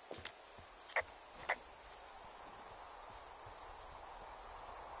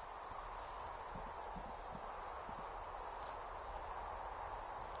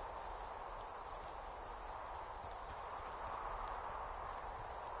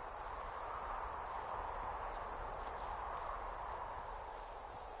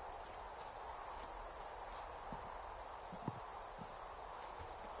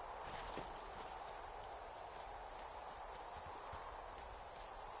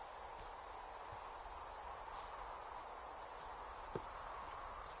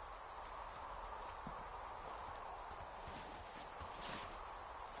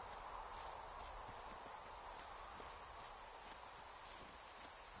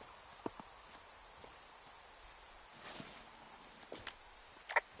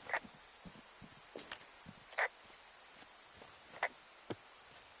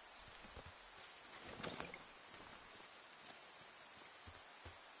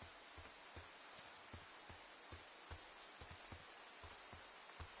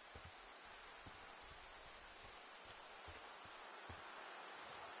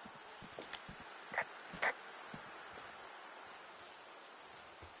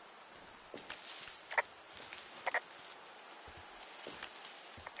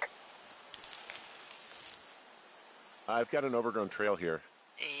 I've got an overgrown trail here,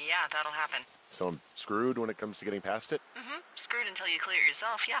 Yeah, that'll happen. so I'm screwed when it comes to getting past it? Screwed until you clear it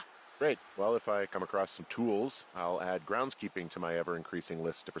yourself, yeah. Great. Well, if I come across some tools, I'll add groundskeeping to my ever-increasing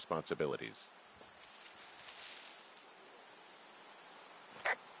list of responsibilities.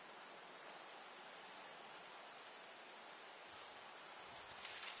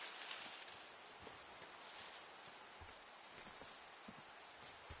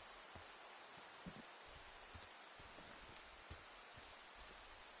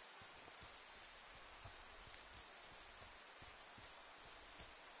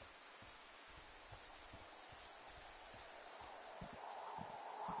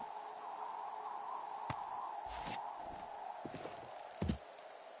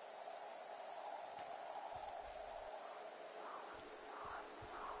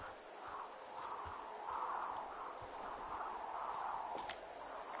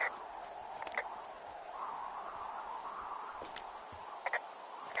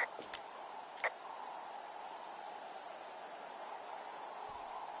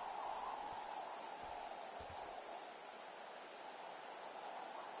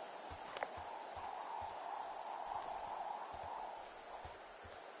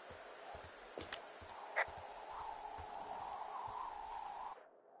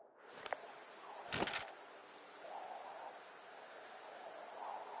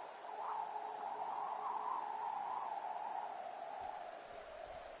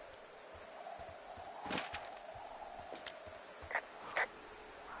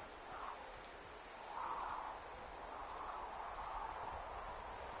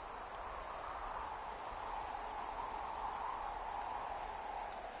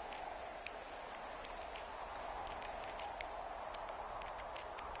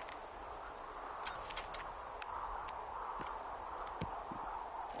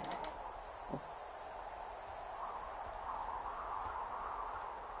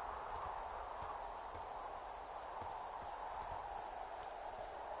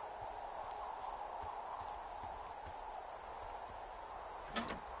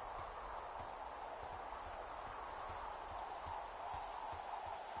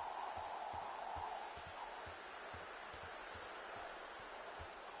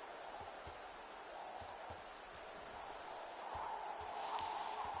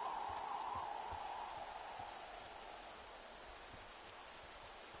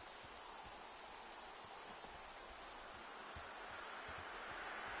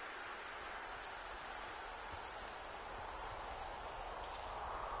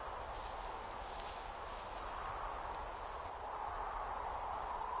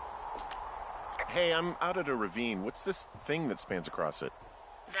 Hey, I'm out at a ravine. What's this thing that spans across it?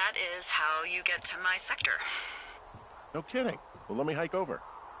 That is how you get to my sector. No kidding. Well, let me hike over.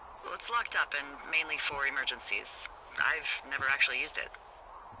 Well, it's locked up and mainly for emergencies. I've never actually used it.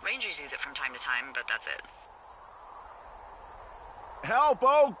 Rangers use it from time to time, but that's it. Help!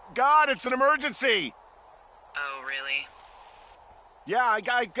 Oh, God, it's an emergency! Oh, really? Yeah, I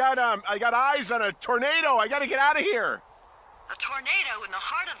got eyes on a tornado. I gotta get out of here. A tornado in the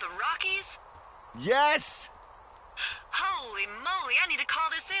heart of the Rockies? Yes! Holy moly, I need to call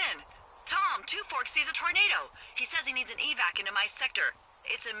this in. Tom, Two Forks sees a tornado. He says he needs an evac into my sector.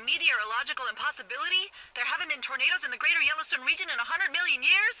 It's a meteorological impossibility. There haven't been tornadoes in the greater Yellowstone region in 100 million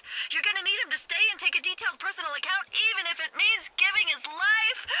years. You're gonna need him to stay and take a detailed personal account, even if it means giving his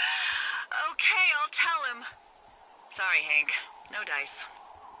life. Okay, I'll tell him. Sorry, Hank. No dice.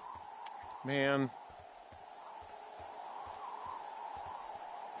 Man.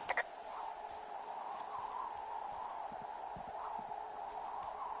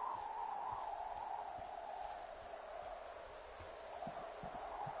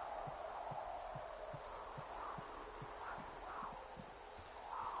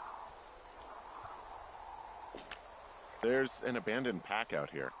 There's an abandoned pack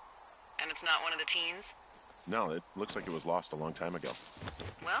out here. And it's not one of the teens? No, it looks like it was lost a long time ago.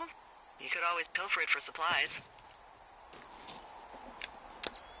 Well, you could always pilfer it for supplies.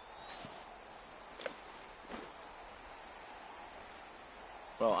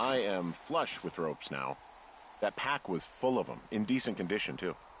 Well, I am flush with ropes now. That pack was full of them, in decent condition,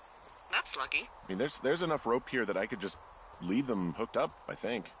 too. That's lucky. I mean, there's enough rope here that I could just leave them hooked up, I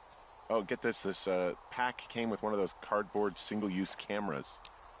think. Oh, get this. This pack came with one of those cardboard single-use cameras.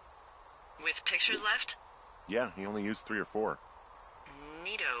 With pictures left? Yeah, he only used 3 or 4.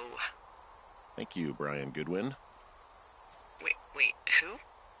 Neato. Thank you, Brian Goodwin. Wait, who?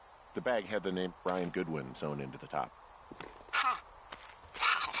 The bag had the name Brian Goodwin sewn into the top. Huh.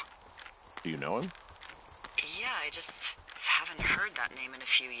 Wow. Do you know him? Yeah, I just haven't heard that name in a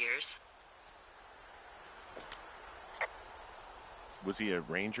few years. Was he a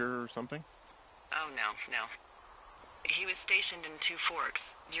ranger or something? Oh, no. He was stationed in Two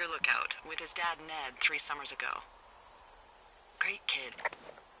Forks, your lookout, with his dad Ned 3 summers ago. Great kid.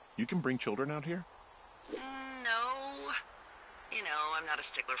 You can bring children out here? No. You know, I'm not a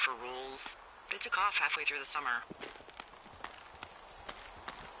stickler for rules. They took off halfway through the summer.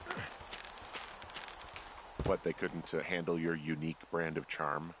 What, they couldn't handle your unique brand of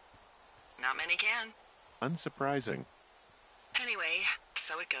charm? Not many can. Unsurprising. Anyway,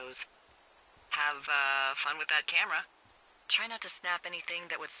 so it goes. Have, fun with that camera. Try not to snap anything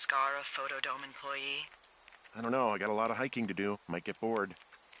that would scar a Photodome employee. I don't know, I got a lot of hiking to do. Might get bored.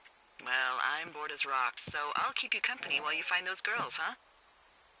 Well, I'm bored as rocks, so I'll keep you company while you find those girls, huh?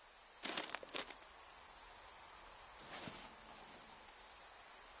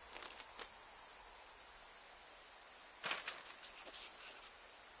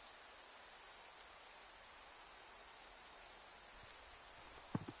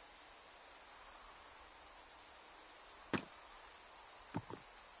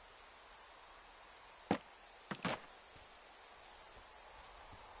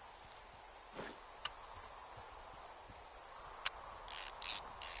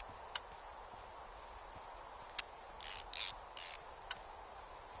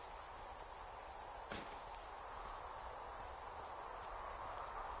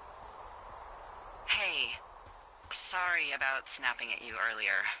 Hey, sorry about snapping at you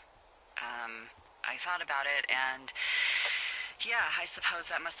earlier. I thought about it, and yeah, I suppose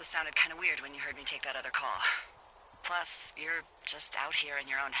that must have sounded kind of weird when you heard me take that other call. Plus, you're just out here in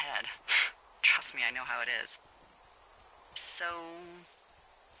your own head. Trust me, I know how it is. So,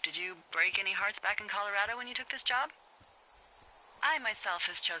 did you break any hearts back in Colorado when you took this job? I myself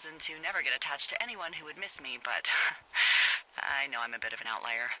have chosen to never get attached to anyone who would miss me, but I know I'm a bit of an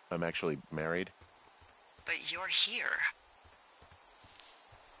outlier. I'm actually married. But you're here.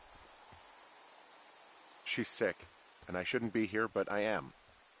 She's sick, and I shouldn't be here, but I am.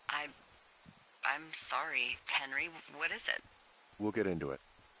 I'm sorry, Henry. What is it? We'll get into it.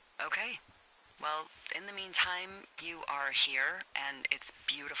 Okay. Well, in the meantime, you are here, and it's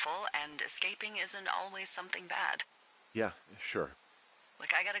beautiful, and escaping isn't always something bad. Yeah, sure. Look,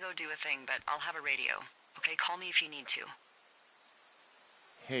 I gotta go do a thing, but I'll have a radio. Okay, call me if you need to.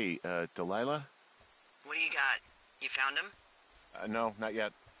 Hey, Delilah? What do you got? You found him? No, not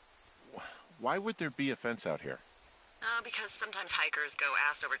yet. Why would there be a fence out here? Because sometimes hikers go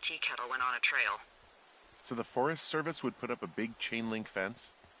ass over tea kettle when on a trail. So the Forest Service would put up a big chain link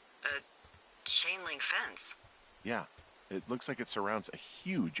fence? A chain link fence? Yeah. It looks like it surrounds a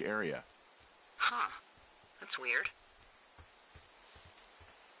huge area. Huh. That's weird.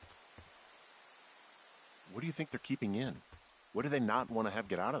 What do you think they're keeping in? What do they not want to have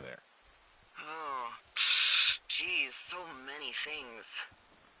get out of there? Oh, geez, so many things.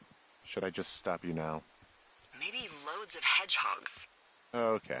 Should I just stop you now? Maybe loads of hedgehogs.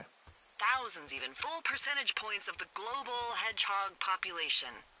 Okay. Thousands even. Full percentage points of the global hedgehog population.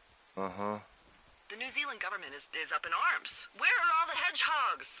 Uh-huh. The New Zealand government is up in arms. Where are all the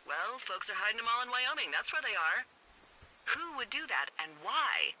hedgehogs? Well, folks are hiding them all in Wyoming. That's where they are. Who would do that and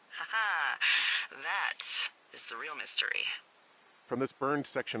why? Haha. That is the real mystery. From this burned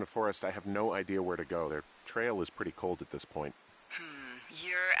section of forest, I have no idea where to go. Their trail is pretty cold at this point.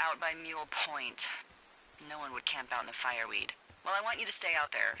 You're out by Mule Point. No one would camp out in the fireweed. Well, I want you to stay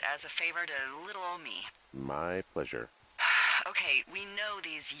out there, as a favor to little old me. My pleasure. Okay, we know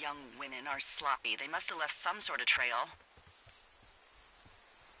these young women are sloppy. They must have left some sort of trail.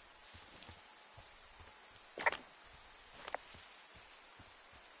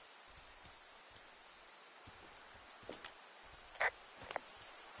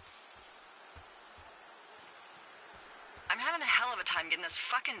 I'm having a hell of a time getting this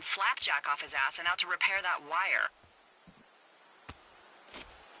fucking flapjack off his ass and out to repair that wire.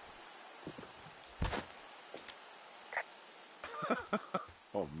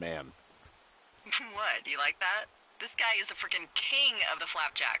 Oh, man. What, you like that? This guy is the freaking king of the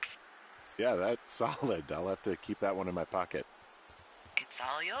flapjacks. Yeah, that's solid. I'll have to keep that one in my pocket. It's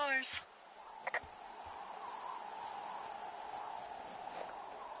all yours.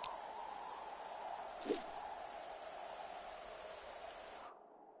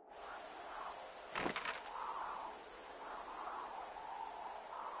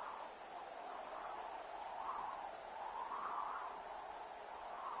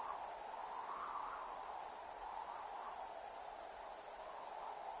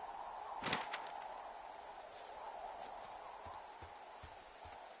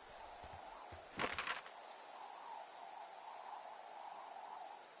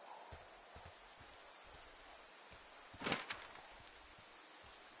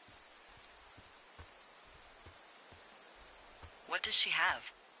 What does she have?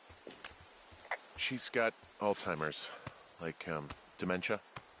 She's got Alzheimer's, like, dementia.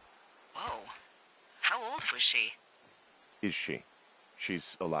 Whoa. How old was she? Is she?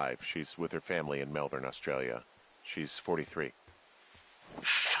 She's alive. She's with her family in Melbourne, Australia. She's 43.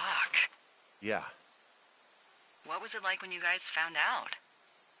 Fuck. Yeah. What was it like when you guys found out?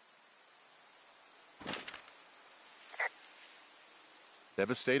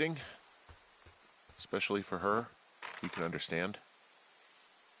 Devastating. Especially for her. You can understand.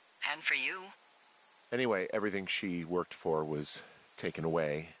 And for you? Anyway, everything she worked for was taken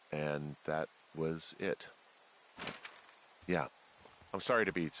away, and that was it. Yeah. I'm sorry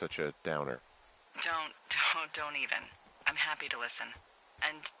to be such a downer. Don't even. I'm happy to listen.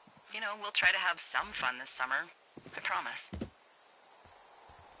 And, we'll try to have some fun this summer. I promise.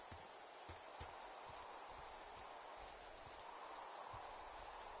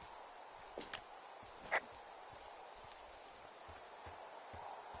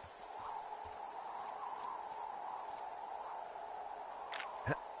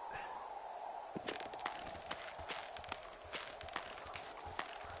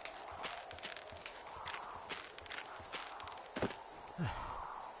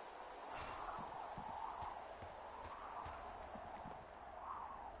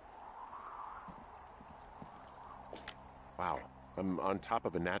 Wow. I'm on top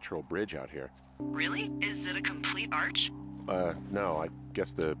of a natural bridge out here. Really? Is it a complete arch? No, I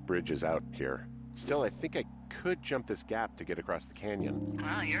guess the bridge is out here. Still, I think I could jump this gap to get across the canyon.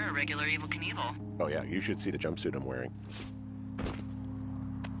 Well, you're a regular Evel Knievel. Oh yeah, you should see the jumpsuit I'm wearing.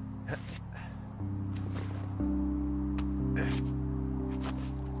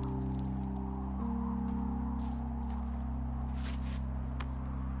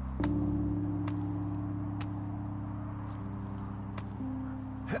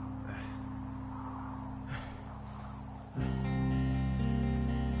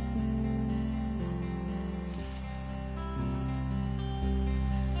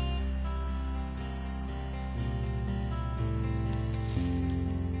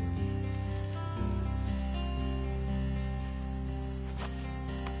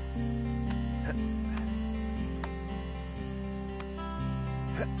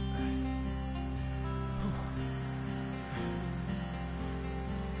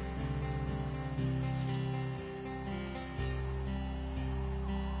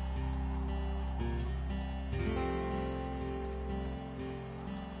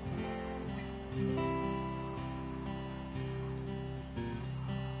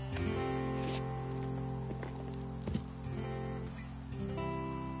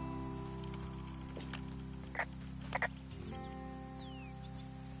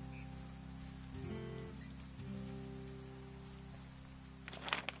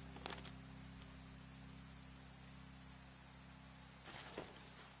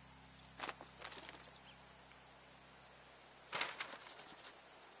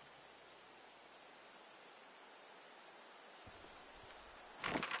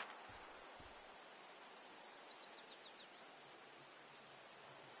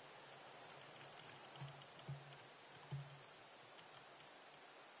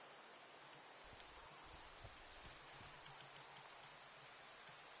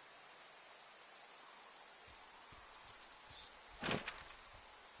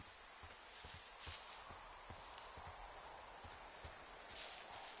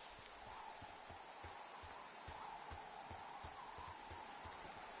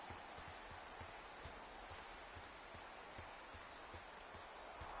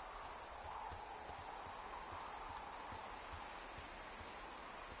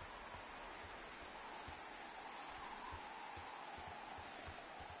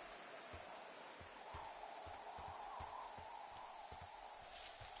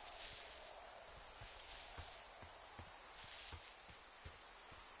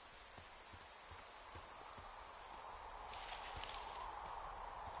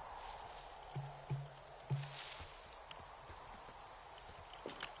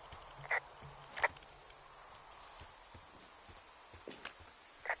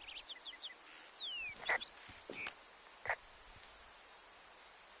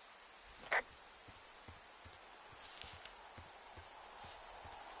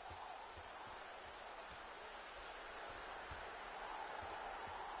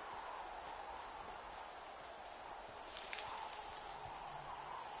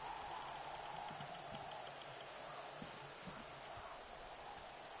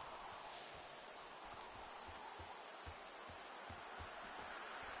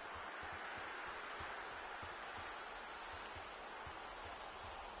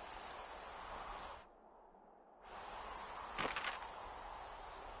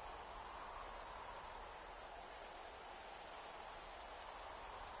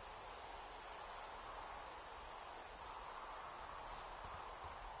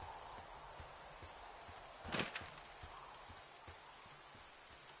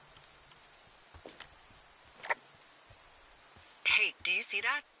 Do you see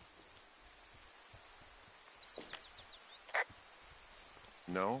that?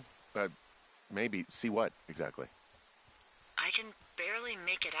 No, but maybe. See what, exactly? I can barely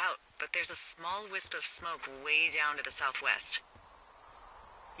make it out, but there's a small wisp of smoke way down to the southwest.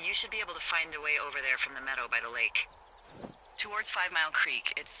 You should be able to find a way over there from the meadow by the lake. Towards 5 Mile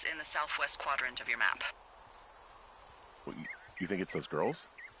Creek. It's in the southwest quadrant of your map. What, you think it's those girls?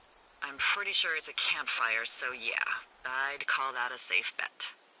 I'm pretty sure it's a campfire, so yeah. I'd call that a safe bet.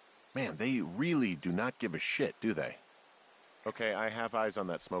 Man, they really do not give a shit, do they? Okay, I have eyes on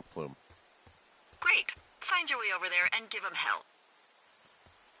that smoke plume. Great. Find your way over there and give them hell.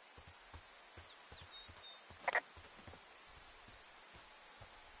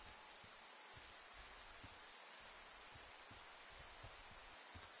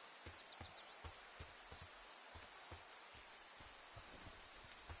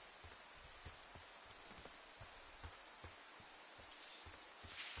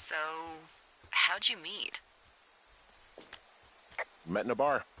 So, how'd you meet? Met in a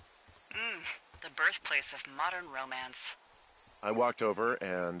bar. The birthplace of modern romance. I walked over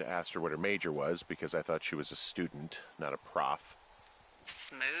and asked her what her major was because I thought she was a student, not a prof.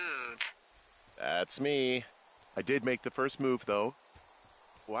 Smooth. That's me. I did make the first move, though.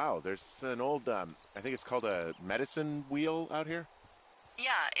 Wow, there's an old, I think it's called a medicine wheel out here.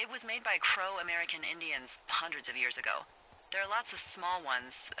 Yeah, it was made by Crow American Indians hundreds of years ago. There are lots of small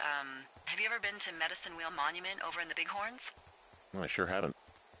ones. Have you ever been to Medicine Wheel Monument over in the Bighorns? I sure haven't.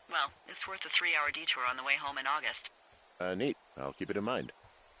 Well, it's worth a 3-hour detour on the way home in August. Neat. I'll keep it in mind.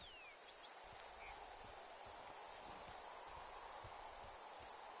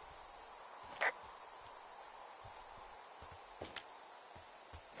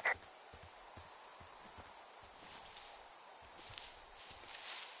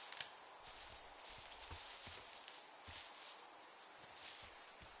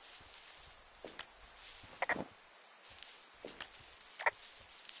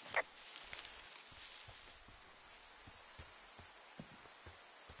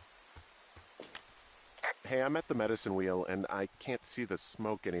 Hey, I'm at the medicine wheel, and I can't see the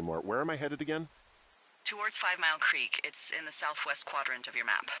smoke anymore. Where am I headed again? Towards 5 Mile Creek. It's in the southwest quadrant of your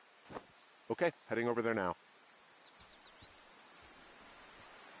map. Okay, heading over there now.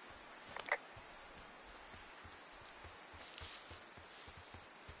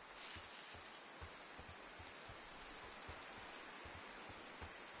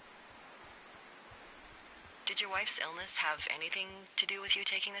 Did your wife's illness have anything to do with you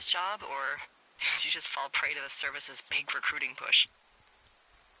taking this job, or did you just fall prey to the service's big recruiting push?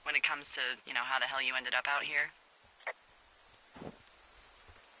 When it comes to, how the hell you ended up out here?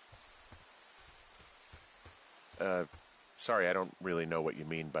 Sorry, I don't really know what you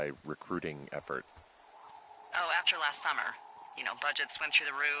mean by recruiting effort. Oh, after last summer. Budgets went through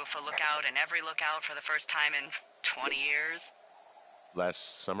the roof, a lookout in every lookout for the first time in 20 years.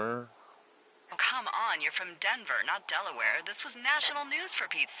 Last summer? Oh, come on, you're from Denver, not Delaware. This was national news, for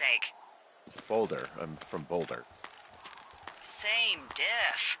Pete's sake. Boulder. I'm from Boulder. Same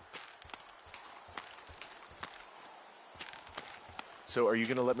diff. So are you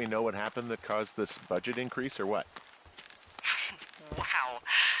going to let me know what happened that caused this budget increase, or what? Wow.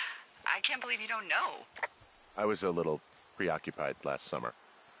 I can't believe you don't know. I was a little preoccupied last summer.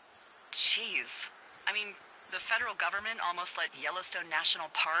 Jeez. I mean, the federal government almost let Yellowstone National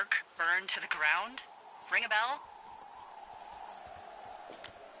Park burn to the ground? Ring a bell?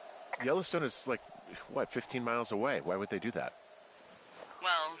 Yellowstone is like, 15 miles away. Why would they do that?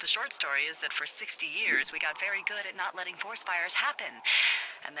 Well, the short story is that for 60 years, we got very good at not letting forest fires happen.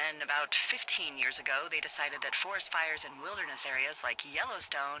 And then about 15 years ago, they decided that forest fires in wilderness areas like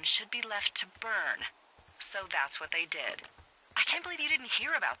Yellowstone should be left to burn. So that's what they did. I can't believe you didn't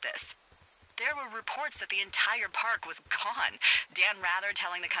hear about this. There were reports that the entire park was gone. Dan Rather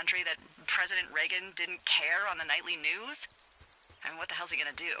telling the country that President Reagan didn't care on the nightly news. I mean, what the hell's he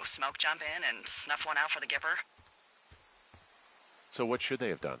gonna do? Smoke jump in and snuff one out for the Gipper? So what should they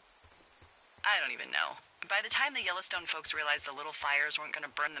have done? I don't even know. By the time the Yellowstone folks realized the little fires weren't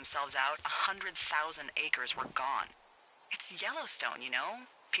gonna burn themselves out, 100,000 acres were gone. It's Yellowstone,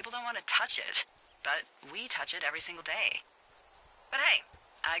 People don't want to touch it. But we touch it every single day. But hey,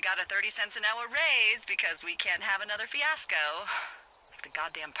 I got a 30 cents an hour raise because we can't have another fiasco. Like the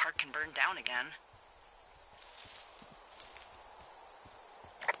goddamn park can burn down again.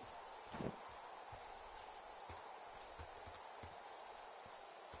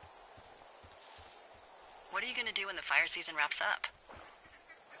 What are you gonna do when the fire season wraps up?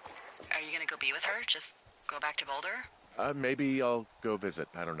 Are you gonna go be with her? Just go back to Boulder? Maybe I'll go visit.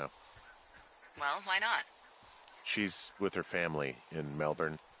 I don't know. Well, why not? She's with her family in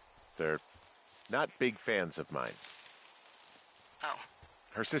Melbourne. They're not big fans of mine. Oh.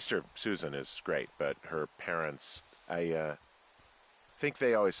 Her sister, Susan, is great, but her parents, I think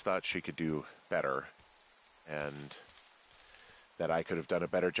they always thought she could do better, and that I could have done a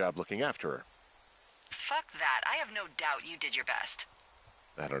better job looking after her. Fuck that. I have no doubt you did your best.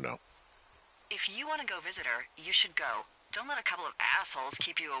 I don't know. If you want to go visit her, you should go. Don't let a couple of assholes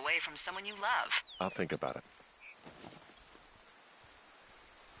keep you away from someone you love. I'll think about it.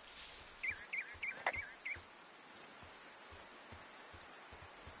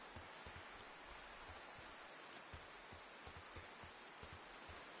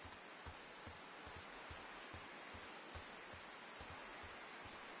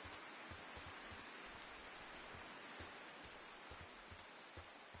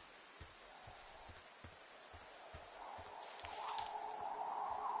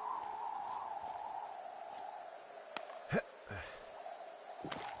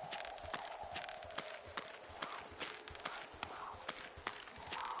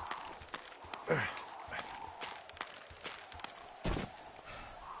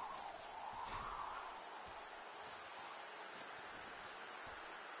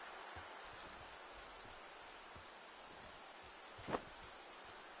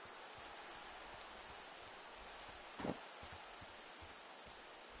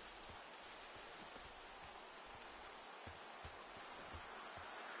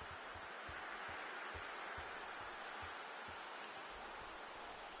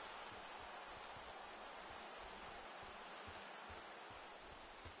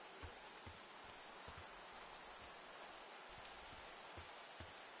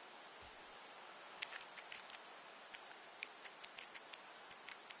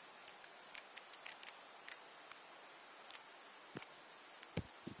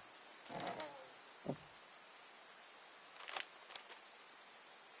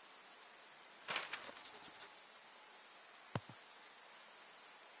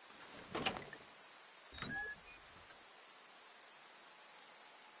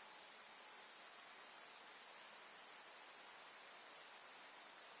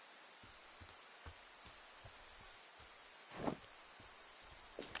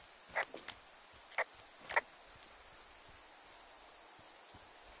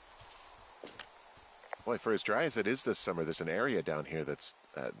 Boy, for as dry as it is this summer, there's an area down here that's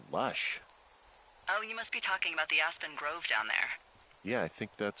lush. Oh, you must be talking about the Aspen Grove down there. Yeah, I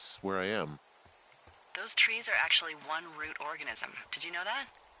think that's where I am. Those trees are actually one root organism. Did you know that?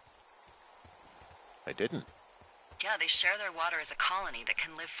 I didn't. Yeah, they share their water as a colony that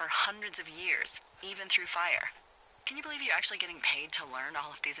can live for hundreds of years, even through fire. Can you believe you're actually getting paid to learn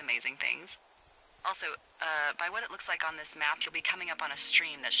all of these amazing things? Also, by what it looks like on this map, you'll be coming up on a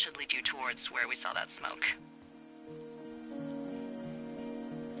stream that should lead you towards where we saw that smoke.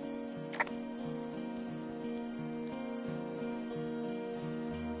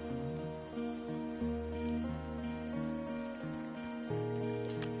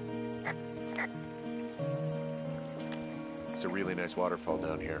 It's a really nice waterfall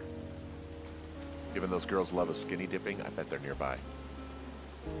down here. Given those girls love a skinny dipping, I bet they're nearby.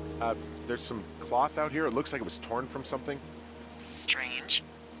 There's some cloth out here. It looks like it was torn from something. Strange.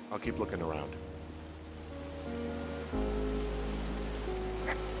 I'll keep looking around.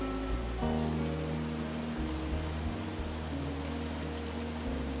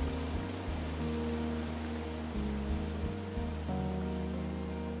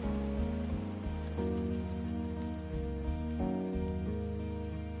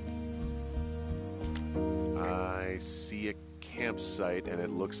 I see a campsite, and it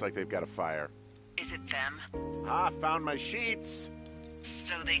looks like they've got a fire. Is it them? Ah, found my sheets!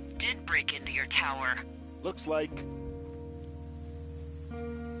 So they did break into your tower. Looks like...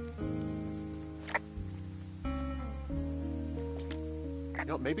 You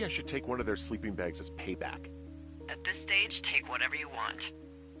know, maybe I should take one of their sleeping bags as payback. At this stage, take whatever you want.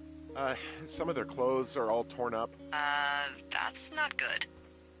 Some of their clothes are all torn up. That's not good.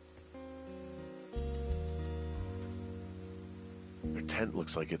 Their tent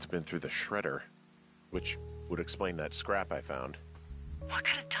looks like it's been through the shredder, which would explain that scrap I found. What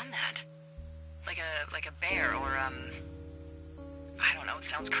could have done that? Like a bear or, I don't know, it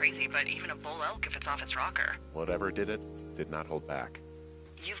sounds crazy, but even a bull elk if it's off its rocker. Whatever did it, did not hold back.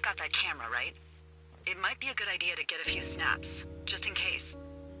 You've got that camera, right? It might be a good idea to get a few snaps, just in case.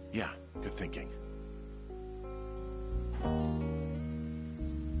 Yeah, good thinking.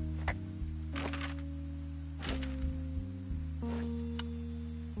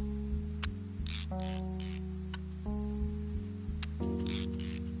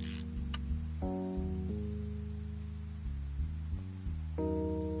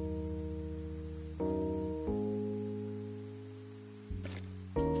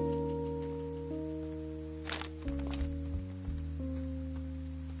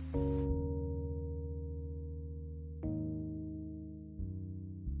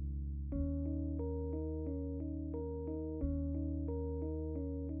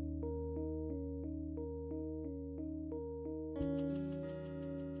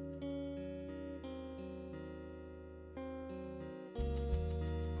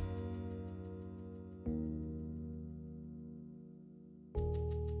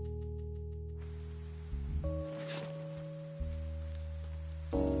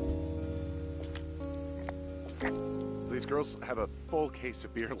 girls have a full case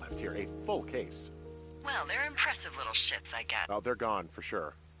of beer left here. A full case. Well, they're impressive little shits, I get. Oh, they're gone for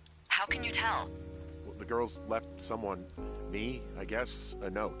sure. How can you tell? Well, the girls left someone, me, I guess, a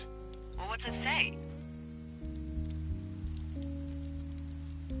note. Well, what's it say?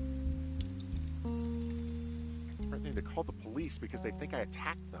 Threatening to call the police because they think I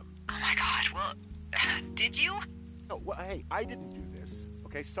attacked them. Oh my god, well, did you? No, well, hey, I didn't do this.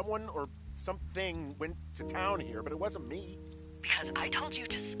 Okay, someone or something went to town here, but it wasn't me. Because I told you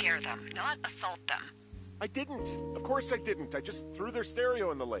to scare them, not assault them. I didn't. Of course I didn't. I just threw their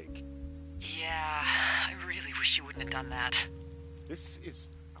stereo in the lake. Yeah, I really wish you wouldn't have done that. This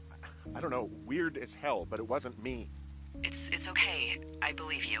is, I don't know, weird as hell, but it wasn't me. It's okay. I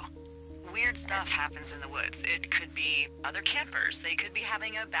believe you. Weird stuff happens in the woods. It could be other campers. They could be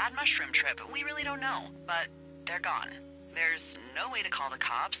having a bad mushroom trip. We really don't know. But they're gone. There's no way to call the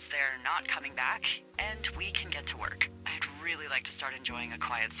cops. They're not coming back. And we can get to work. I'd really like to start enjoying a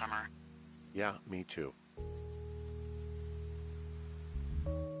quiet summer. Yeah, me too.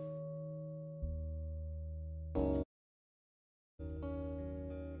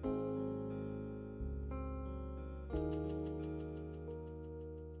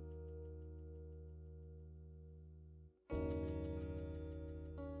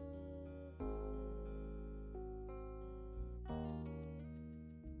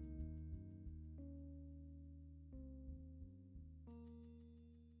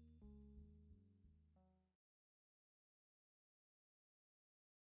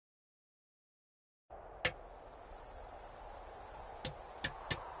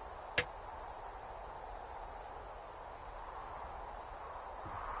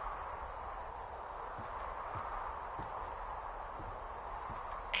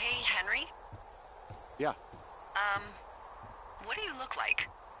 Hey, Henry? Yeah. What do you look like?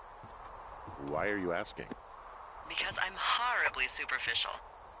 Why are you asking? Because I'm horribly superficial.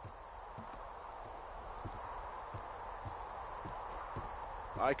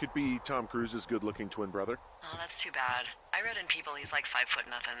 I could be Tom Cruise's good-looking twin brother. Oh, that's too bad. I read in People he's like 5 foot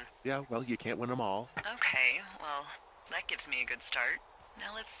nothing. Yeah, well, you can't win them all. Okay, well, that gives me a good start.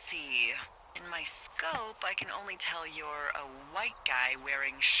 Now let's see. In my scope, I can only tell you're a white guy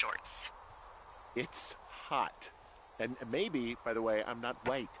wearing shorts. It's hot. And maybe, by the way, I'm not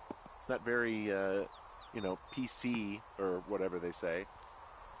white. It's not very, PC or whatever they say.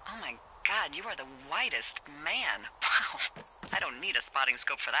 Oh my god, you are the whitest man. Wow. I don't need a spotting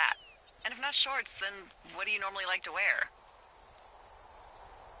scope for that. And if not shorts, then what do you normally like to wear?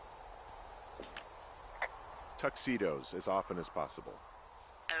 Tuxedos as often as possible.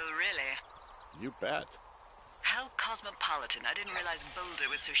 Oh, really? You bet. How cosmopolitan. I didn't realize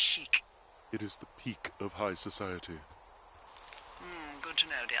Boulder was so chic. It is the peak of high society. Good to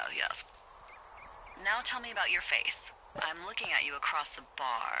know, dear, yes. Now tell me about your face. I'm looking at you across the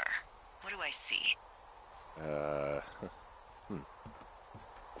bar. What do I see?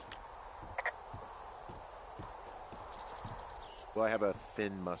 Well, I have a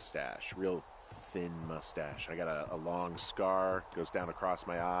thin mustache, real thin mustache. I got a long scar, goes down across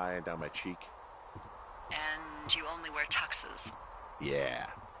my eye and down my cheek. And you only wear tuxes. Yeah.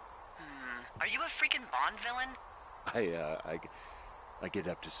 Are you a freaking Bond villain? I get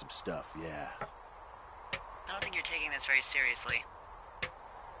up to some stuff, yeah. I don't think you're taking this very seriously.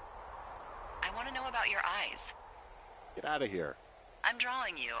 I want to know about your eyes. Get out of here. I'm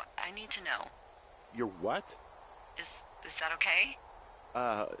drawing you. I need to know. You're what? Is that okay?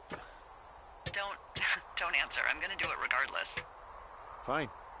 Don't answer. I'm gonna do it regardless. Fine.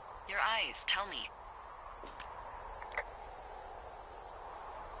 Your eyes, tell me.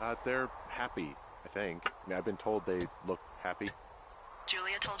 They're happy, I think. I mean, I've been told they look happy.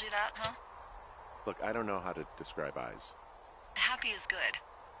 Julia told you that, huh? Look, I don't know how to describe eyes. Happy is good.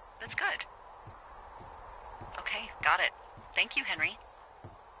 That's good. Okay, got it. Thank you, Henry.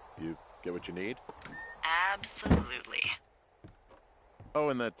 You get what you need? Absolutely. Oh,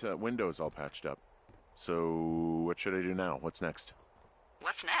 and that window's all patched up. So, what should I do now? What's next?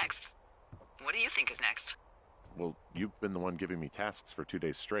 What's next? What do you think is next? Well, you've been the one giving me tasks for 2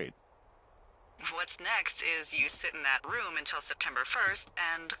 days straight. What's next is you sit in that room until September 1st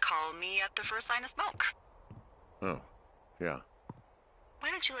and call me at the first sign of smoke. Oh, yeah. Why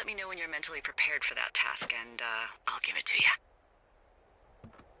don't you let me know when you're mentally prepared for that task and, I'll give it to you.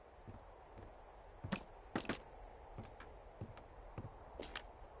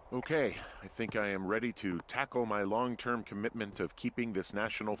 Okay, I think I am ready to tackle my long-term commitment of keeping this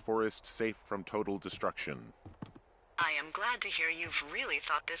national forest safe from total destruction. I am glad to hear you've really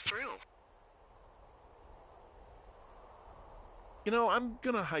thought this through. You know, I'm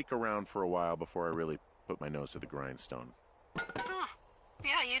gonna hike around for a while before I really put my nose to the grindstone. Oh,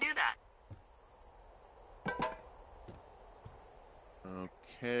 yeah, you do that.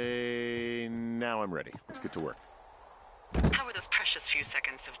 Okay, now I'm ready. Let's get to work. How were those precious few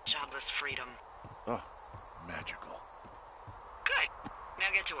seconds of jobless freedom? Oh, magical. Good. Now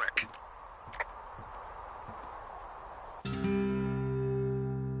get to work.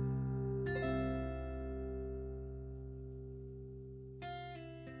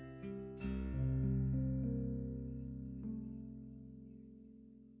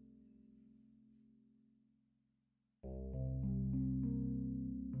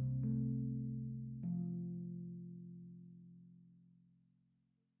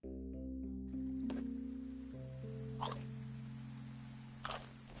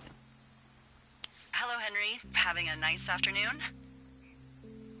 Hello, Henry. Having a nice afternoon?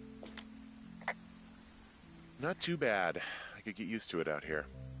 Not too bad. I could get used to it out here.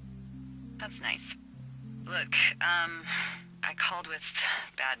 That's nice. Look, I called with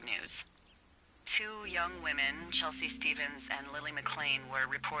bad news. 2 young women, Chelsea Stevens and Lily McLean,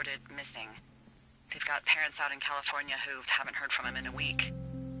 were reported missing. They've got parents out in California who haven't heard from them in a week.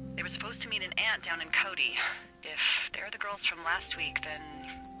 They were supposed to meet an aunt down in Cody. If they're the girls from last week, then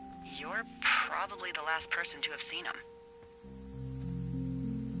you're probably the last person to have seen them.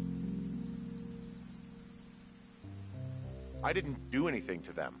 I didn't do anything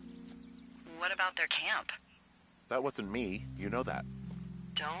to them. What about their camp? That wasn't me. You know that.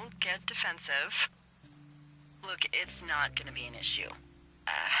 Don't get defensive. Look, it's not gonna be an issue.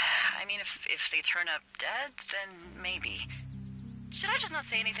 I mean, if they turn up dead, then maybe. Should I just not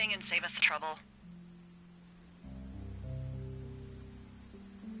say anything and save us the trouble?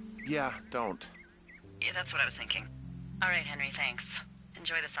 Yeah, don't. Yeah, that's what I was thinking. All right, Henry, thanks.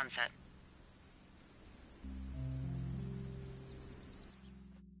 Enjoy the sunset.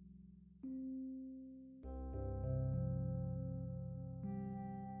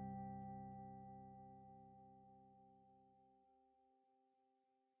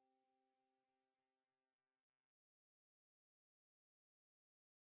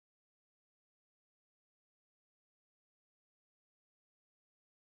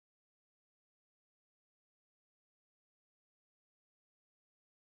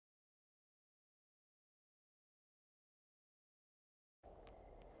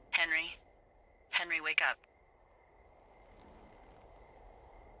 Henry? Henry, wake up.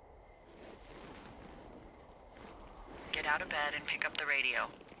 Get out of bed and pick up the radio.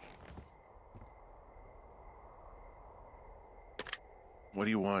 What do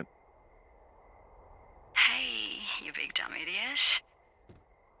you want? Hey, you big dumb idiot.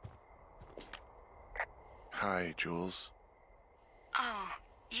 Hi, Jules. Oh,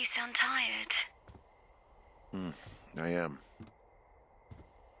 you sound tired. I am.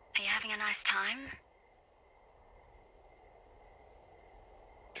 Are you having a nice time?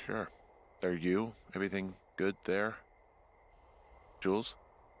 Sure. Are you? Everything good there? Jules?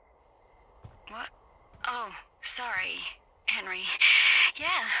 What? Oh, sorry, Henry.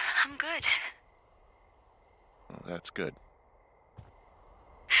 Yeah, I'm good. Well, that's good.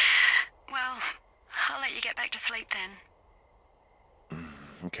 Well, I'll let you get back to sleep then.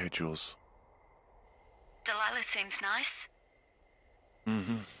 Okay, Jules. Delilah seems nice.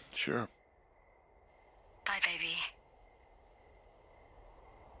 Sure. Bye, baby.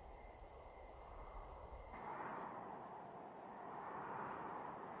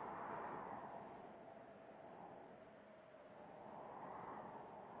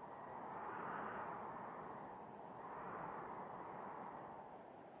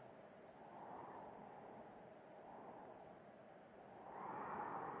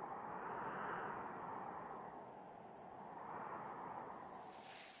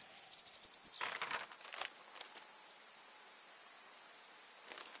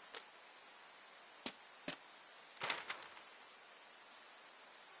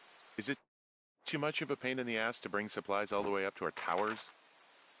 Is it too much of a pain in the ass to bring supplies all the way up to our towers?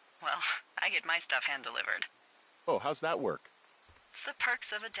 Well, I get my stuff hand-delivered. Oh, how's that work? It's the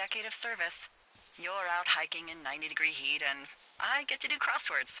perks of a decade of service. You're out hiking in 90-degree heat, and I get to do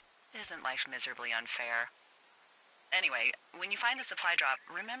crosswords. Isn't life miserably unfair? Anyway, when you find a supply drop,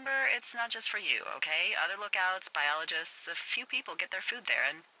 remember it's not just for you, okay? Other lookouts, biologists, a few people get their food there,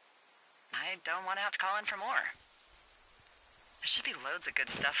 and I don't want to have to call in for more. There should be loads of good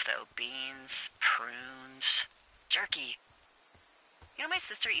stuff, though. Beans, prunes, jerky. You know, my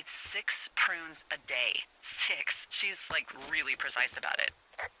sister eats 6 prunes a day. 6. She's, like, really precise about it.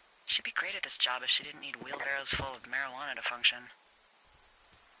 She'd be great at this job if she didn't need wheelbarrows full of marijuana to function.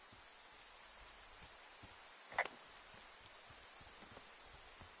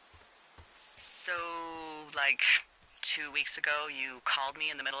 So, like 2 weeks ago, you called me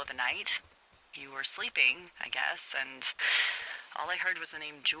in the middle of the night. You were sleeping, I guess, and all I heard was the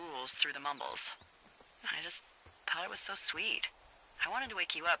name Jules through the mumbles. I just thought it was so sweet. I wanted to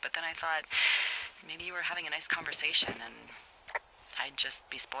wake you up, but then I thought maybe you were having a nice conversation and I'd just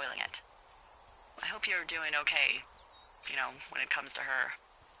be spoiling it. I hope you're doing okay, you know, when it comes to her.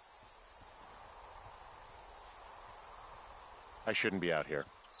 I shouldn't be out here.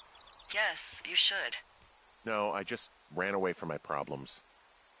 Yes, you should. No, I just ran away from my problems.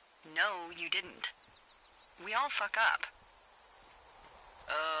 No, you didn't. We all fuck up.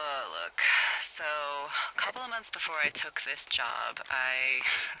 Look. So, a couple of months before I took this job, I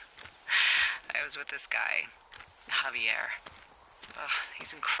was with this guy, Javier.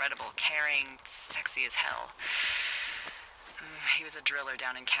 He's incredible, caring, sexy as hell. He was a driller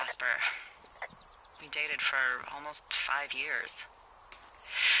down in Casper. We dated for almost 5 years.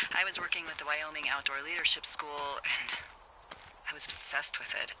 I was working with the Wyoming Outdoor Leadership School, and I was obsessed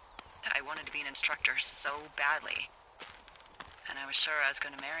with it. I wanted to be an instructor so badly. And I was sure I was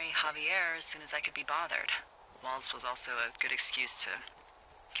going to marry Javier as soon as I could be bothered. Walls was also a good excuse to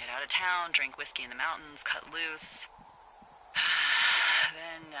get out of town, drink whiskey in the mountains, cut loose.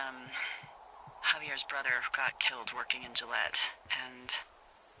 Then, Javier's brother got killed working in Gillette, and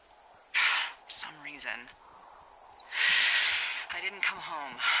for some reason, I didn't come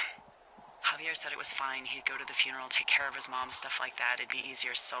home. Javier said it was fine. He'd go to the funeral, take care of his mom, stuff like that. It'd be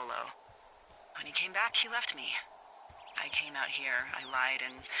easier solo. When he came back, he left me. I came out here. I lied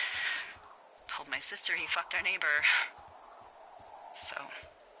and told my sister he fucked our neighbor. So,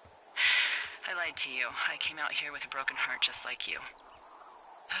 I lied to you. I came out here with a broken heart just like you.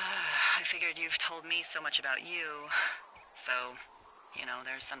 I figured you've told me so much about you, so, you know,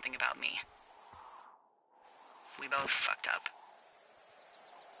 there's something about me. We both fucked up.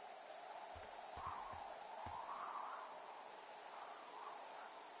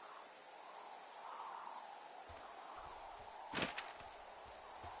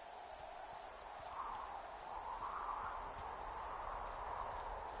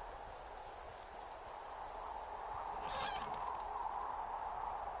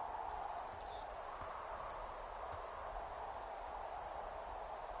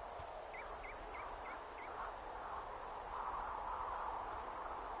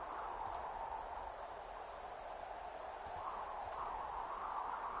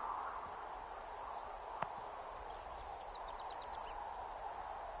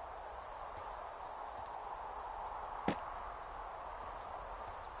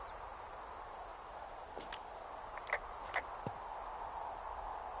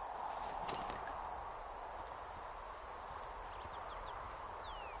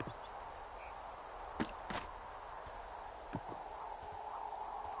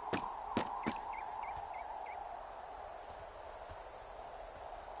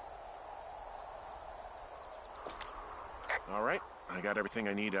 All right, I got everything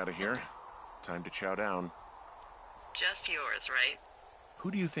I need out of here. Time to chow down. Just yours, right?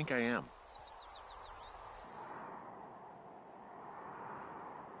 Who do you think I am?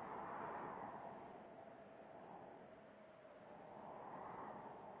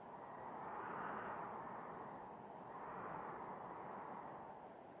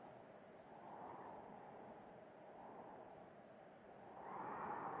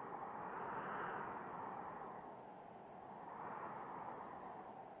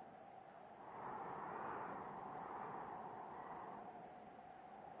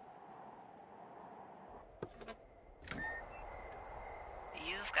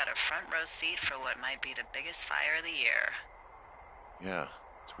 You've got a front row seat for what might be the biggest fire of the year. Yeah,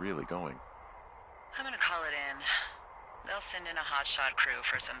 it's really going. I'm gonna call it in. They'll send in a hotshot crew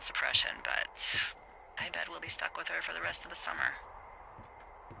for some suppression, but I bet we'll be stuck with her for the rest of the summer.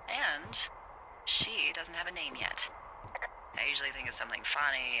 And she doesn't have a name yet. I usually think of something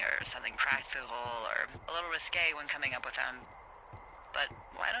funny or something practical or a little risque when coming up with them. But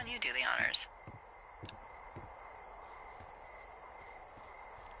why don't you do the honors?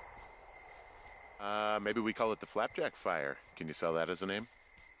 Maybe we call it the Flapjack Fire. Can you sell that as a name?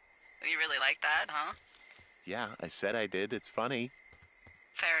 You really like that, huh? Yeah, I said I did. It's funny.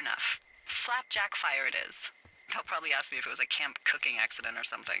 Fair enough. Flapjack Fire it is. They'll probably ask me if it was a camp cooking accident or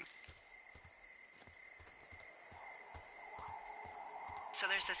something. So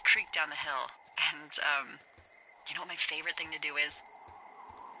there's this creek down the hill, and, you know what my favorite thing to do is?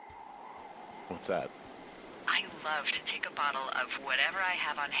 What's that? I love to take a bottle of whatever I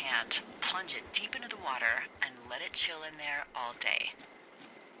have on hand, plunge it deep into the water, and let it chill in there all day.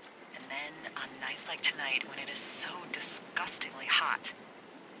 And then, on nights like tonight, when it is so disgustingly hot,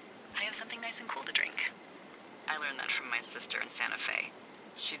 I have something nice and cool to drink. I learned that from my sister in Santa Fe.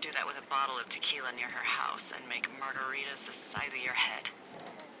 She'd do that with a bottle of tequila near her house and make margaritas the size of your head.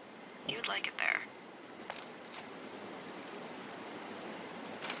 You'd like it there.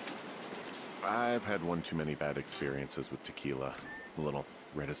 I've had one too many bad experiences with tequila. A little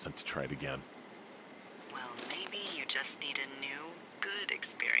reticent to try it again. Well, maybe you just need a new, good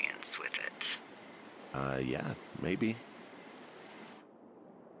experience with it. Yeah, maybe.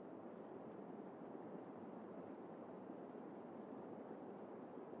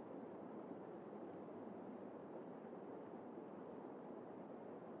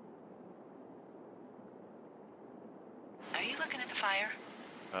 Are you looking at the fire?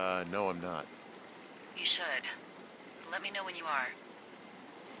 No, I'm not. You should. Let me know when you are.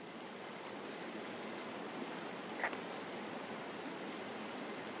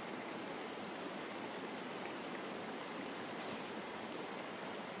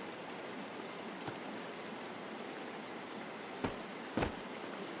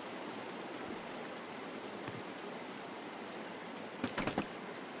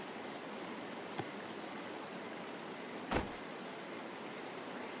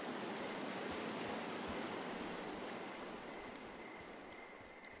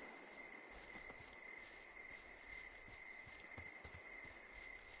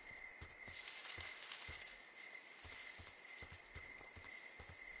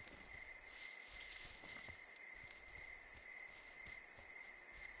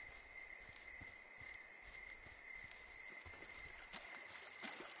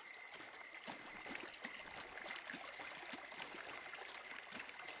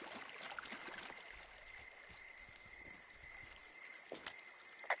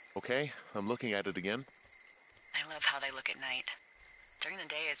 Okay, I'm looking at it again. I love how they look at night. During the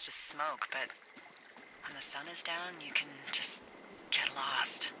day, it's just smoke, but when the sun is down, you can just get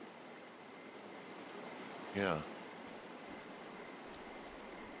lost. Yeah.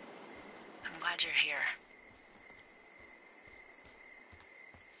 I'm glad you're here.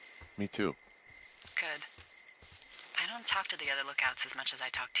 Me too. Good. I don't talk to the other lookouts as much as I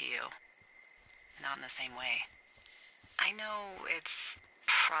talk to you. Not in the same way. I know it's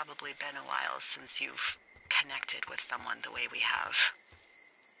probably been a while since you've connected with someone the way we have.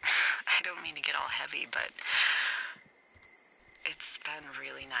 I don't mean to get all heavy, but it's been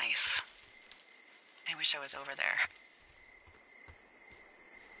really nice. I wish I was over there.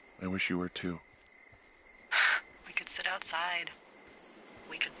 I wish you were too. We could sit outside.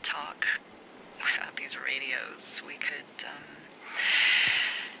 We could talk without these radios. We could,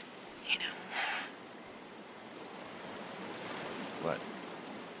 you know. What?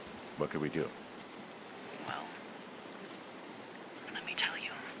 What could we do? Well, let me tell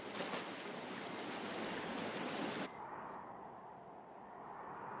you.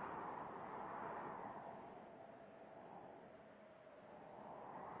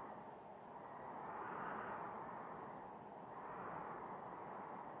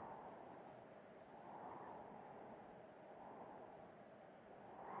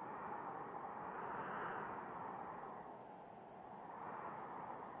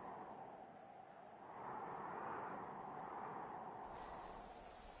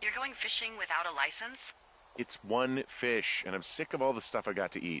 You're going fishing without a license? It's one fish, and I'm sick of all the stuff I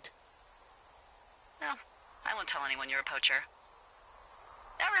got to eat. No, I won't tell anyone you're a poacher.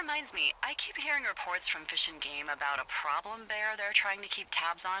 That reminds me, I keep hearing reports from Fish and Game about a problem bear they're trying to keep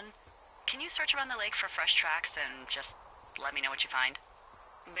tabs on. Can you search around the lake for fresh tracks and just let me know what you find?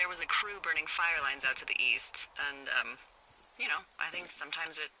 There was a crew burning fire lines out to the east, and, you know, I think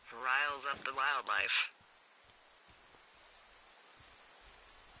sometimes it riles up the wildlife.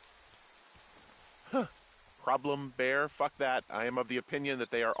 Problem bear? Fuck that. I am of the opinion that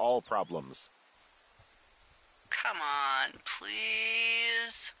they are all problems. Come on,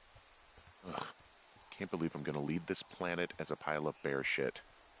 please. Ugh. Can't believe I'm gonna leave this planet as a pile of bear shit.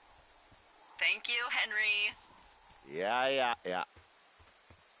 Thank you, Henry. Yeah.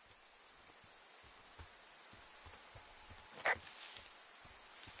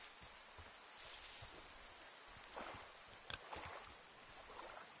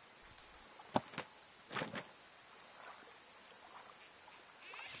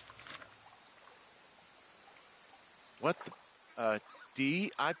 What the,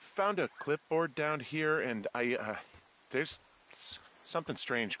 Dee, I found a clipboard down here, and there's something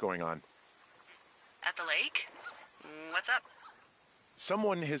strange going on. At the lake? What's up?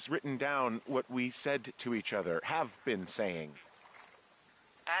 Someone has written down what we said to each other, have been saying.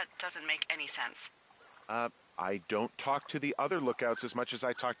 That doesn't make any sense. I don't talk to the other lookouts as much as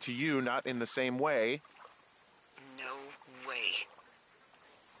I talk to you, not in the same way. No way.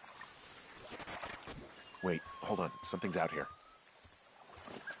 Wait, hold on. Something's out here.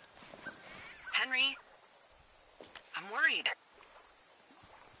 Henry, I'm worried.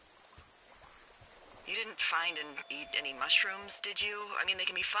 You didn't find and eat any mushrooms, did you? I mean, they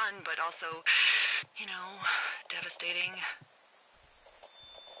can be fun, but also, you know, devastating.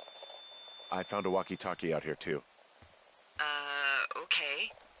 I found a walkie-talkie out here, too.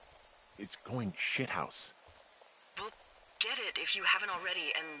 Okay. It's going shithouse. Well, get it if you haven't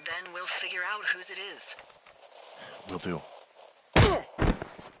already, and then we'll figure out whose it is. Will do.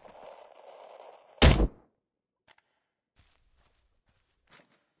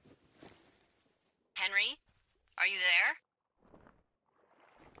 Henry, are you there?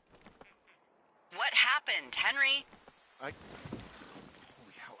 What happened, Henry? Holy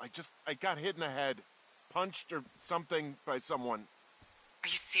hell, I got hit in the head. Punched or something by someone. Are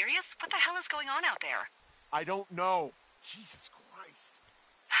you serious? What the hell is going on out there? I don't know. Jesus Christ.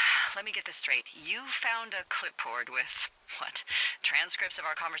 Let me get this straight. You found a clipboard with, what, transcripts of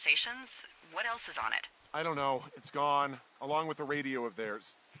our conversations? What else is on it? I don't know. It's gone, along with the radio of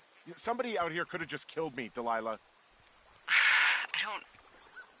theirs. Somebody out here could have just killed me, Delilah.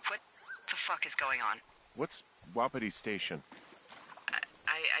 What the fuck is going on? What's Wapiti Station?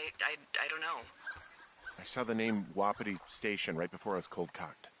 I don't know. I saw the name Wapiti Station right before I was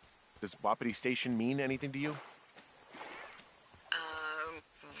cold-cocked. Does Wapiti Station mean anything to you?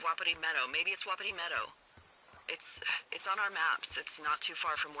 Wapiti Meadow. Maybe it's Wapiti Meadow. It's on our maps. It's not too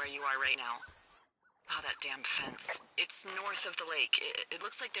far from where you are right now. Oh, that damn fence. It's north of the lake. It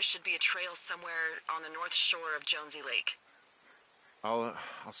looks like there should be a trail somewhere on the north shore of Jonesy Lake. I'll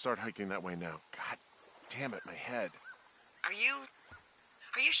start hiking that way now. God damn it, my head. Are you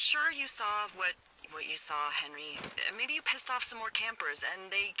sure you saw what you saw, Henry? Maybe you pissed off some more campers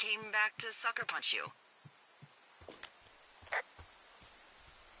and they came back to sucker punch you.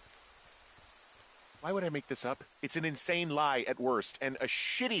 Why would I make this up? It's an insane lie at worst, and a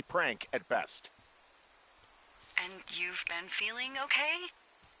shitty prank at best. And you've been feeling okay?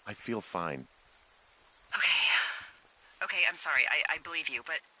 I feel fine. Okay, I'm sorry. I believe you,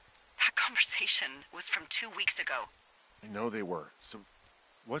 but that conversation was from 2 weeks ago. I know they were. So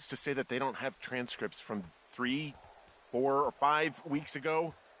what's to say that they don't have transcripts from 3, 4, or 5 weeks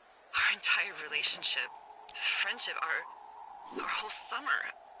ago? Our entire relationship, friendship, our whole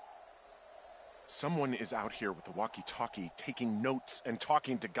summer. Someone is out here with the walkie-talkie, taking notes and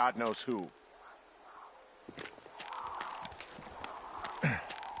talking to God knows who.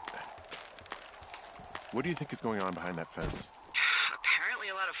 What do you think is going on behind that fence? Apparently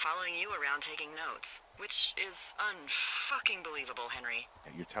a lot of following you around taking notes, which is unfucking believable, Henry.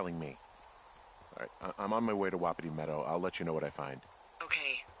 Yeah, you're telling me. All right, I'm on my way to Wapiti Meadow. I'll let you know what I find.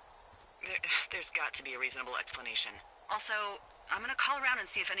 Okay. There's got to be a reasonable explanation. Also, I'm gonna call around and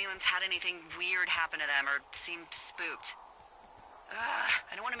see if anyone's had anything weird happen to them or seemed spooked.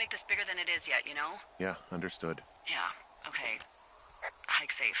 I don't want to make this bigger than it is yet, you know? Yeah, understood. Yeah, okay.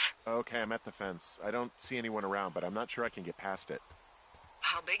 Hike safe. Okay, I'm at the fence. I don't see anyone around, but I'm not sure I can get past it.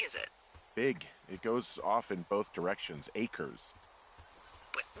 How big is it? Big. It goes off in both directions. Acres.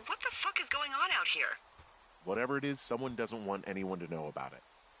 But what the fuck is going on out here? Whatever it is, someone doesn't want anyone to know about it.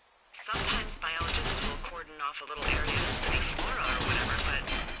 Sometimes biologists will cordon off a little area to study flora or whatever, but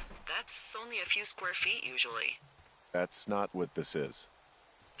that's only a few square feet usually. That's not what this is.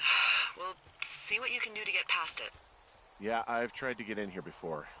 Well, see what you can do to get past it. Yeah, I've tried to get in here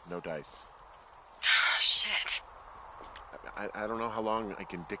before. No dice. Shit. I don't know how long I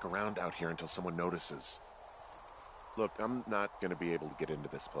can dick around out here until someone notices. Look, I'm not gonna be able to get into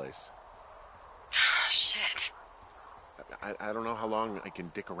this place. Shit. I don't know how long I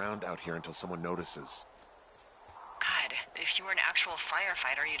can dick around out here until someone notices. God, if you were an actual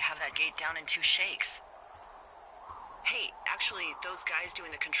firefighter, you'd have that gate down in 2 shakes. Hey, actually, those guys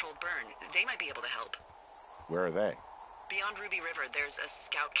doing the controlled burn, they might be able to help. Where are they? Beyond Ruby River, there's a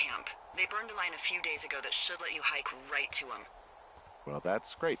scout camp. They burned a line a few days ago that should let you hike right to them. Well,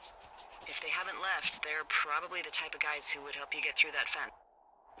 that's great. If they haven't left, they're probably the type of guys who would help you get through that fence.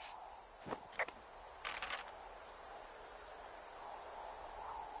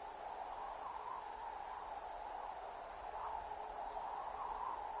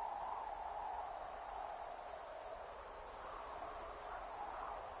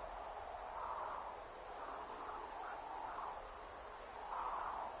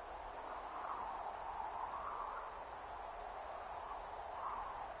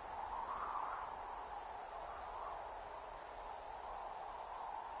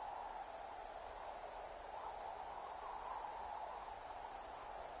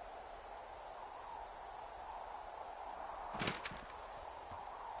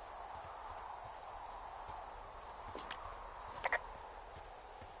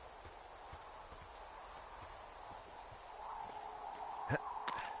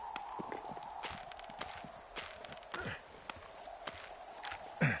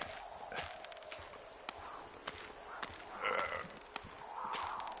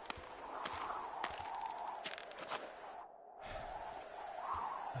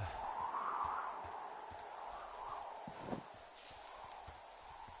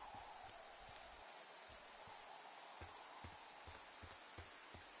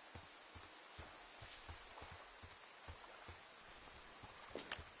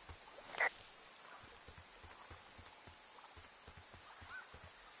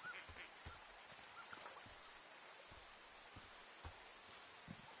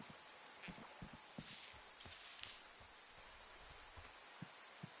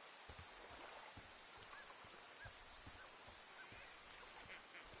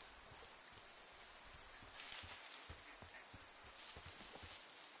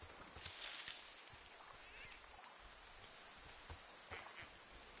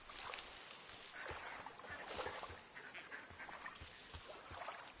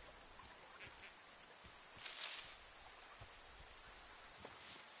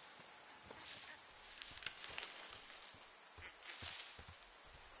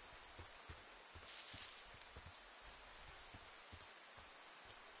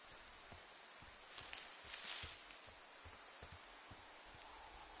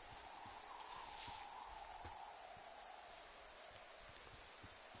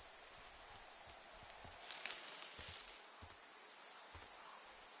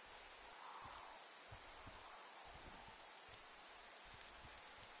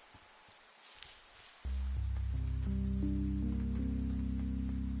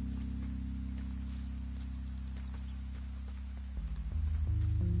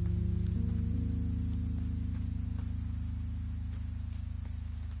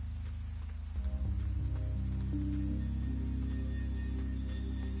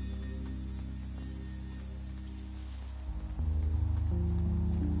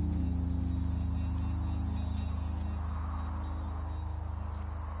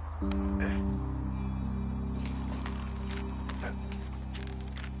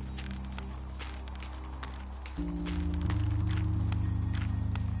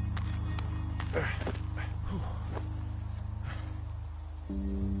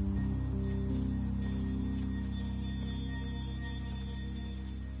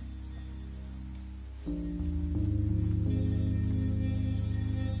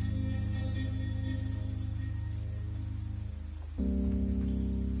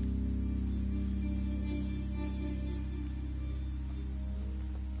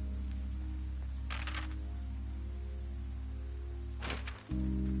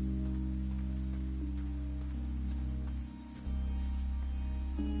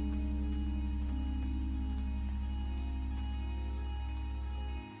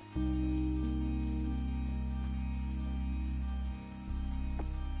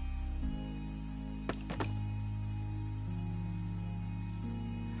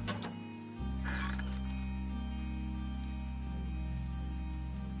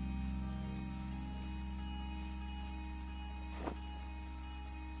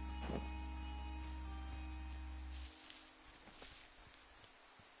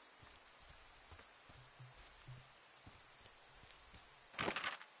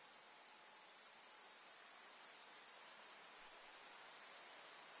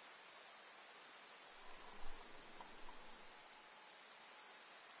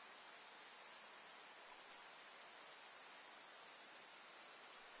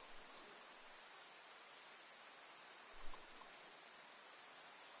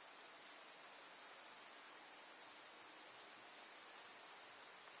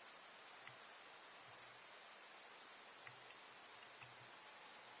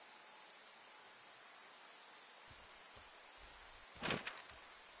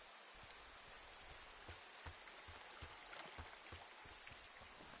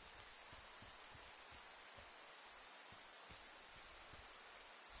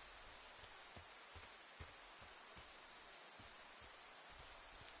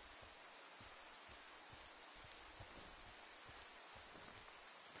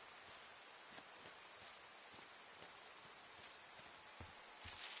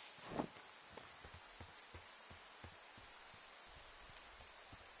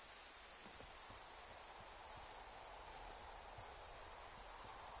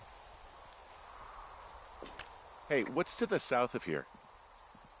 Hey, what's to the south of here?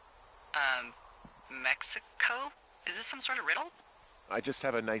 Mexico? Is this some sort of riddle? I just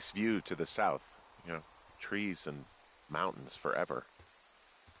have a nice view to the south. You know, trees and mountains forever.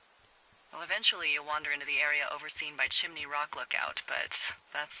 Well, eventually you'll wander into the area overseen by Chimney Rock Lookout, but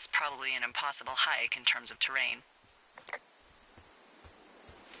that's probably an impossible hike in terms of terrain.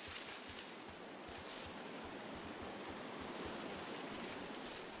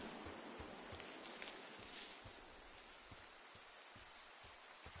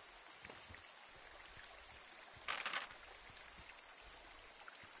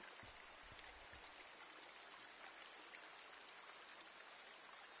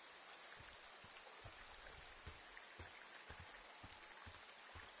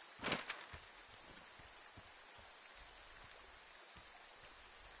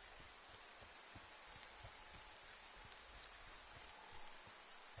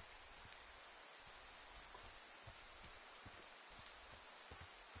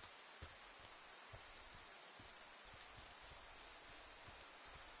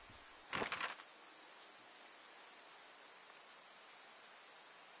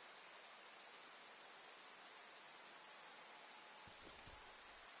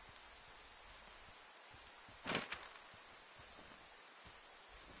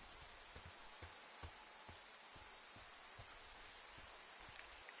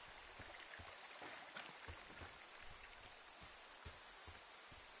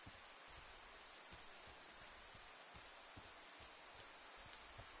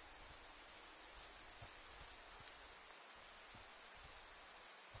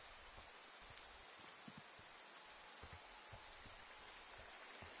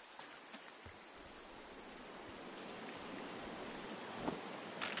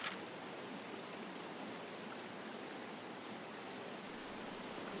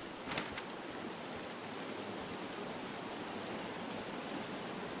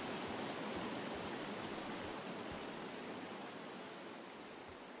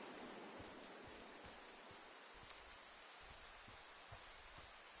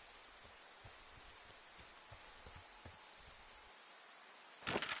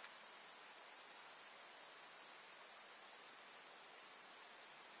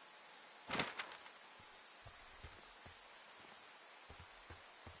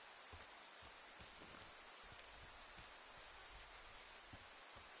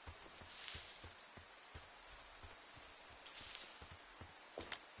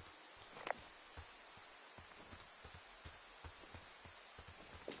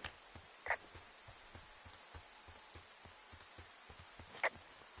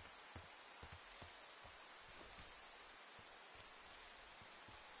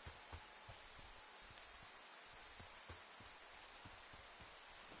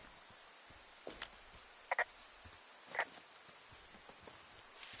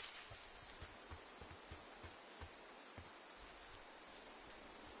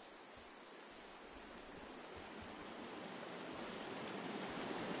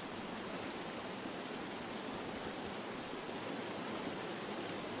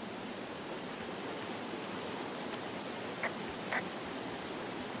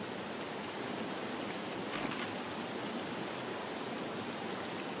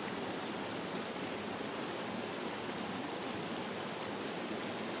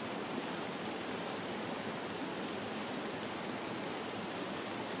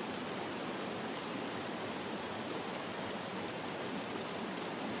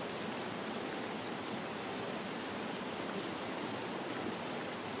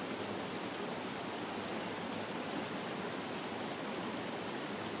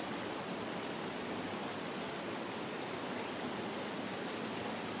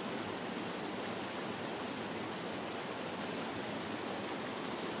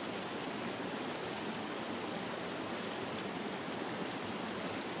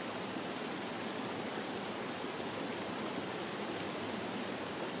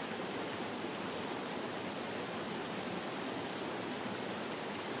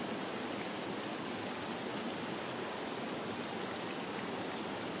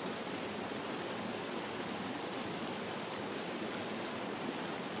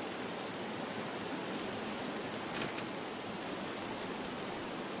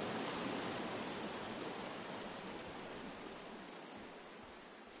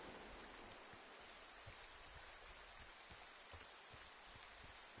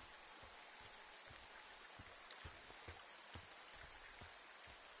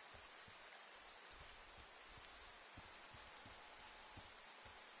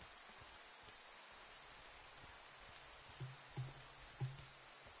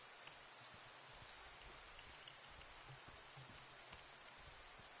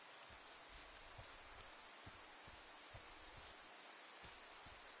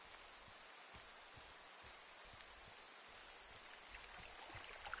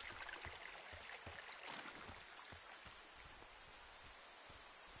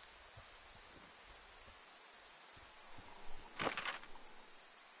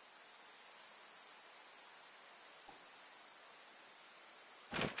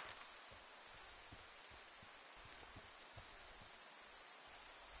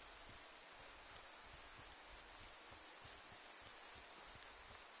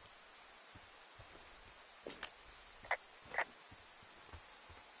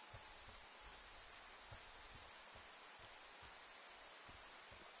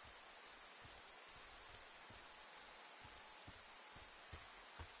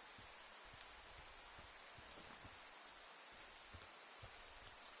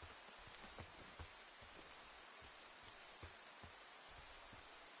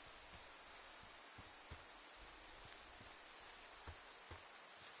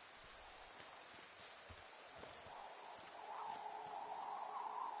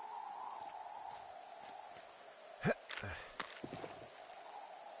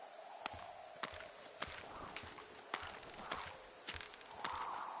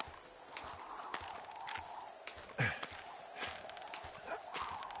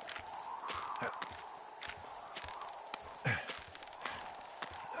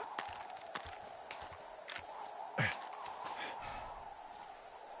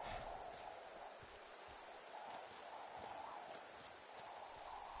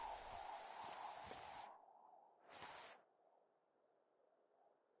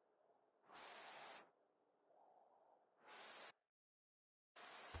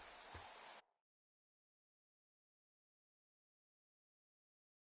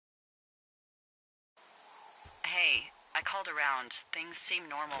 Hey, I called around. Things seem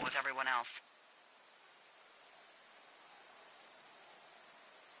normal with everyone else.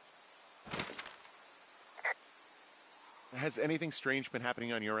 Has anything strange been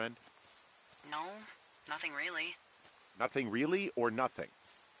happening on your end? No, nothing really. Nothing really, or nothing?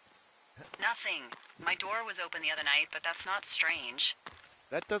 Nothing. My door was open the other night, but that's not strange.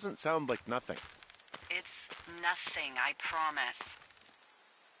 That doesn't sound like nothing. It's nothing, I promise.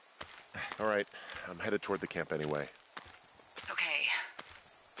 All right, I'm headed toward the camp anyway. Okay.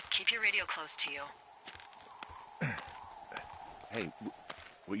 Keep your radio close to you. Hey,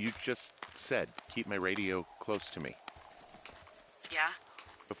 what you just said, keep my radio close to me. Yeah?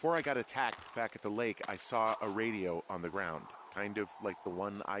 Before I got attacked back at the lake, I saw a radio on the ground, kind of like the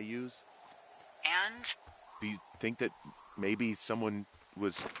one I use. And? Do you think that maybe someone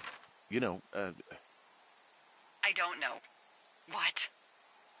was, I don't know. What?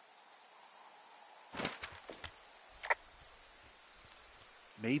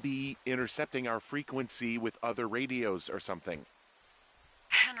 maybe intercepting our frequency with other radios or something?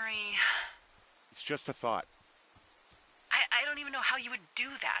 Henry... It's just a thought. I don't even know how you would do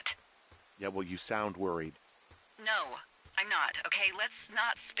that. Yeah, well, you sound worried. No, I'm not. Okay, let's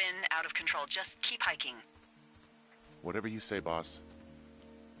not spin out of control. Just keep hiking. Whatever you say, boss.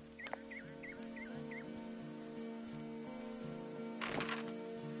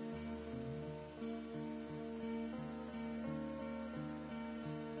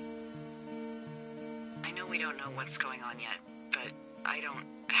 I know we don't know what's going on yet, but I don't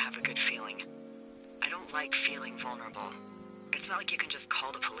have a good feeling. I don't like feeling vulnerable. It's not like you can just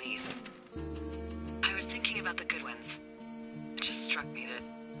call the police. I was thinking about the Goodwins. It just struck me that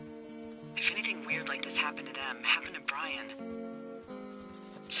if anything weird like this happened to them, happened to Brian,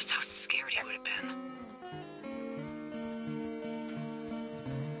 just how scared he would have been.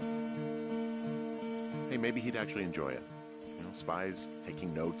 Hey, maybe he'd actually enjoy it. You know, spies,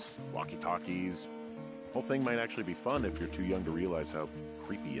 taking notes, walkie-talkies. Whole thing might actually be fun if you're too young to realize how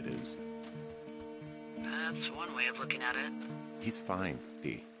creepy it is. That's one way of looking at it. He's fine,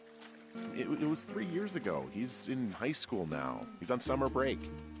 Dee. It was 3 years ago. He's in high school now. He's on summer break.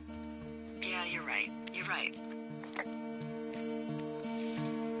 Yeah, you're right. You're right.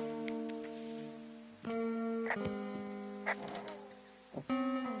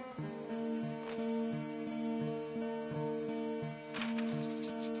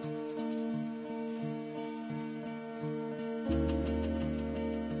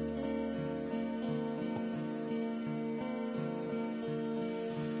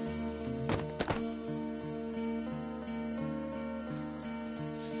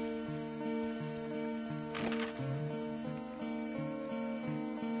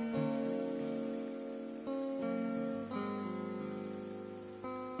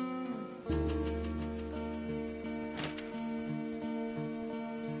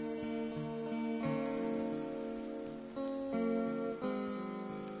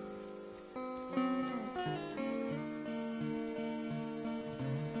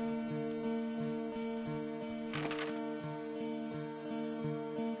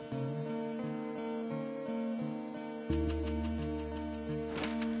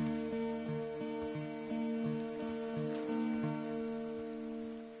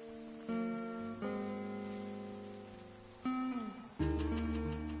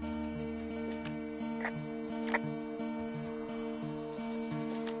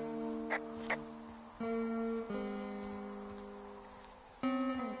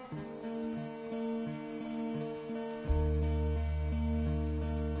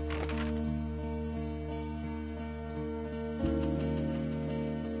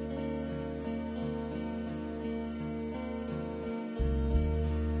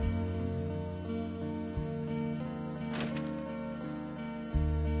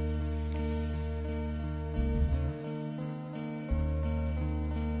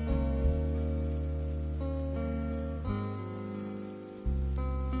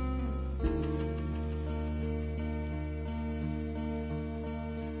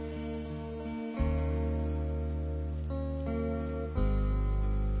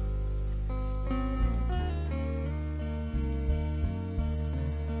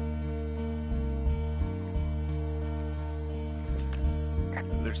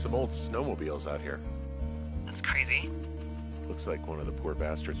 There's some old snowmobiles out here. That's crazy. Looks like one of the poor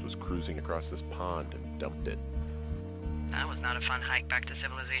bastards was cruising across this pond and dumped it. That was not a fun hike back to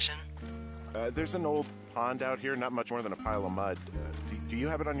civilization. There's an old pond out here, not much more than a pile of mud. Do you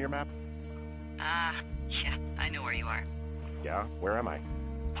have it on your map? Yeah, I know where you are. Yeah? Where am I?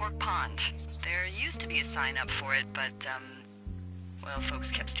 Pork Pond. There used to be a sign up for it, but, well,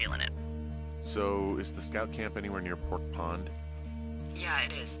 folks kept stealing it. So, is the scout camp anywhere near Pork Pond? Yeah,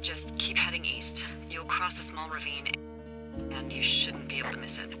 it is. Just keep heading east. You'll cross a small ravine, and you shouldn't be able to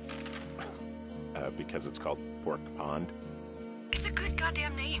miss it. Because it's called Pork Pond? It's a good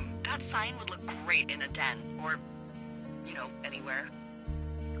goddamn name. That sign would look great in a den, or, you know, anywhere.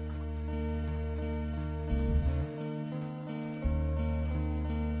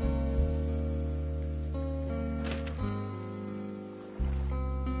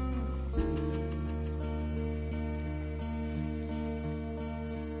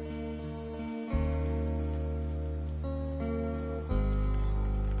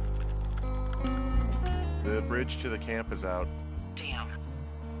 The bridge to the camp is out. Damn.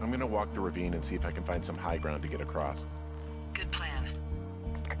 I'm gonna walk the ravine and see if I can find some high ground to get across. Good plan.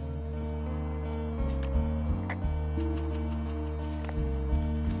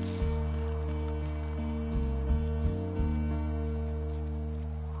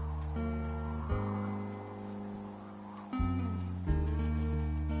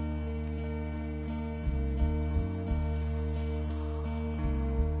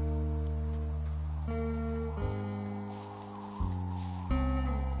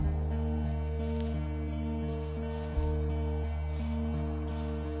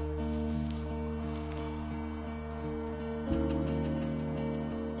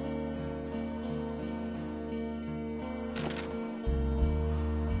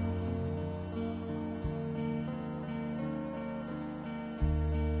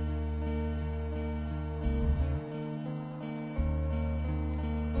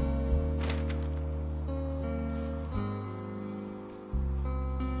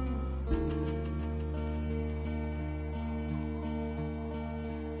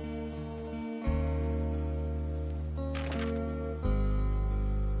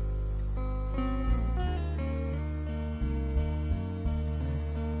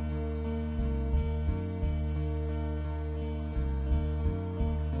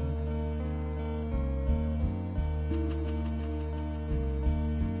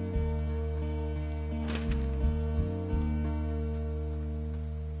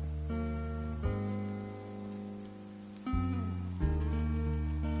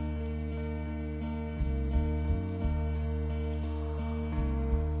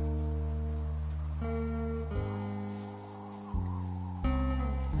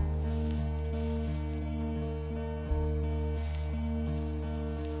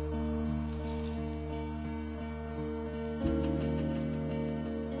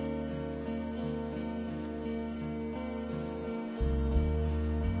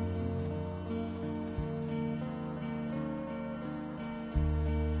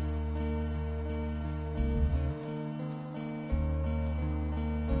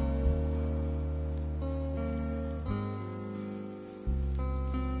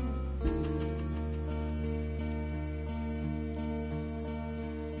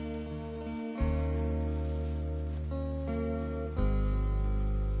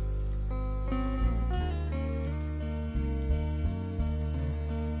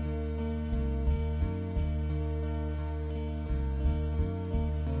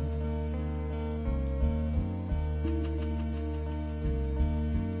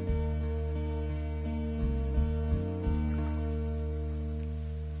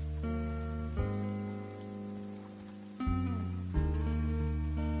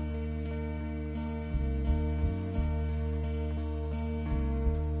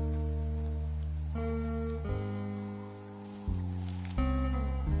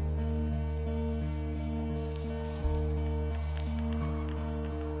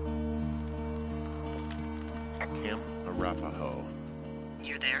 Camp Arapaho.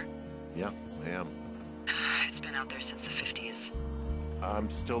 You're there? Yeah, I am. It's been out there since the 50s. I'm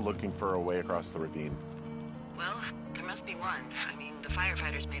still looking for a way across the ravine. Well, there must be one. I mean, the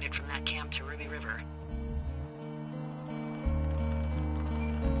firefighters made it from that camp to Ruby River.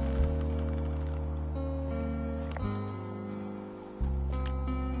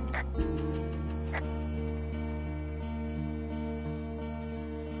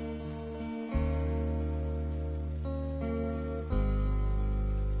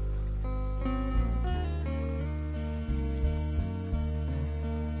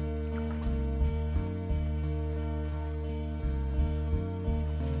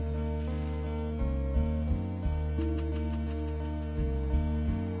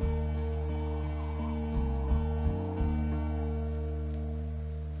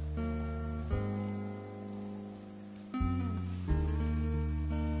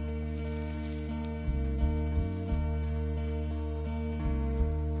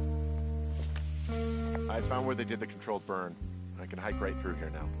 I found where they did the controlled burn. I can hike right through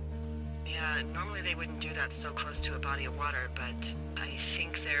here now. Yeah, normally they wouldn't do that so close to a body of water, but I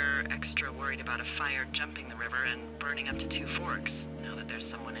think they're extra worried about a fire jumping the river and burning up to Two Forks, now that there's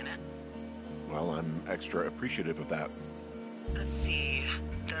someone in it. Well, I'm extra appreciative of that. Let's see.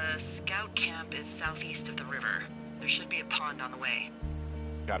 The scout camp is southeast of the river. There should be a pond on the way.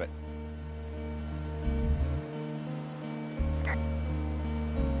 Got it.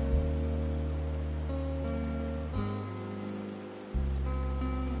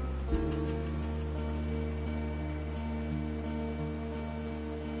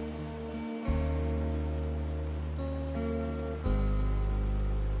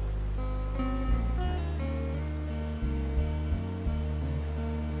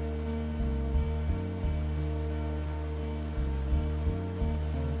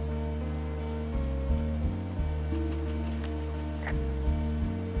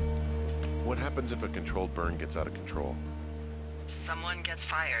 What happens if a controlled burn gets out of control? Someone gets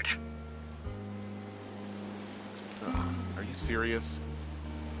fired. Are you serious?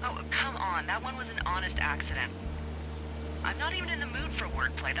 Oh, come on. That one was an honest accident. I'm not even in the mood for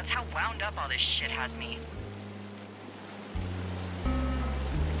wordplay. That's how wound up all this shit has me.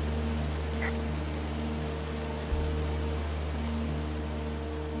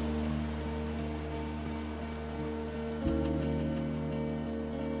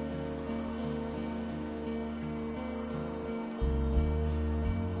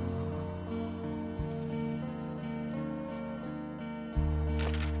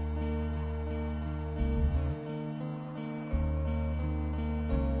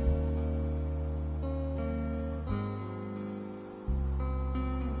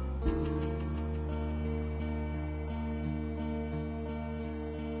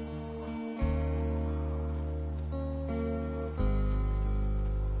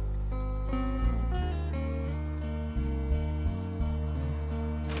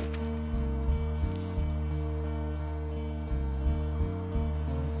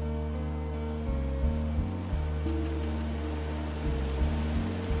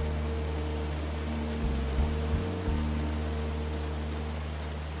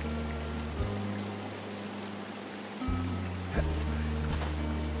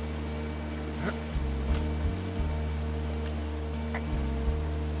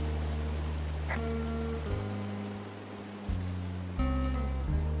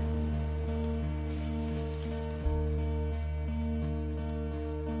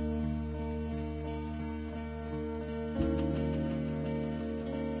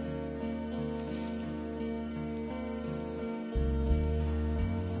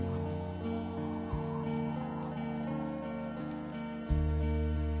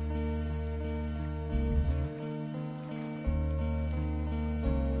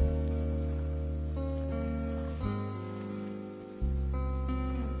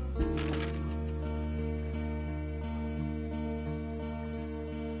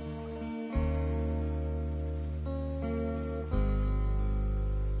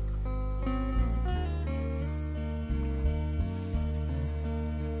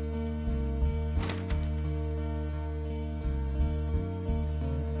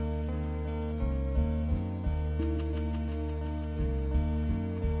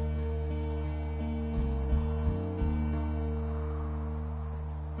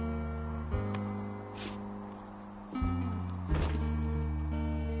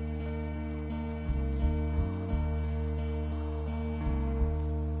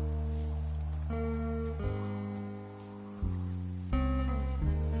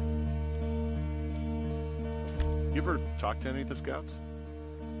 You ever talked to any of the scouts?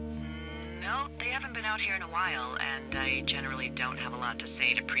 No, they haven't been out here in a while, and I generally don't have a lot to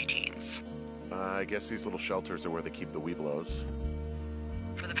say to preteens. I guess these little shelters are where they keep the Weeblos.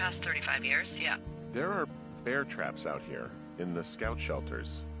 For the past 35 years, yeah. There are bear traps out here, in the scout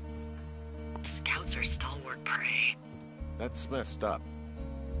shelters. Scouts are stalwart prey. That's messed up.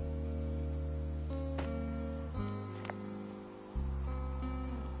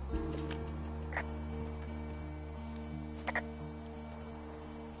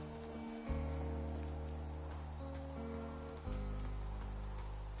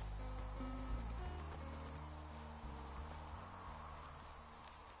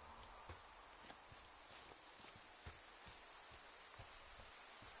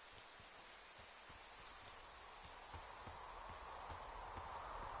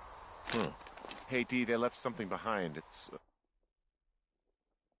 Hey, Dee, they left something behind. It's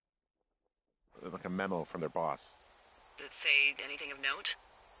like a memo from their boss. Did it say anything of note?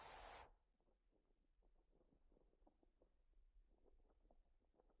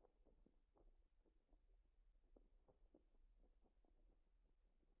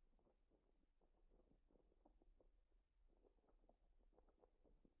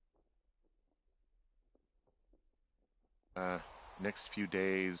 Next few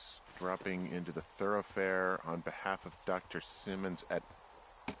days, dropping into the thoroughfare on behalf of Dr. Simmons at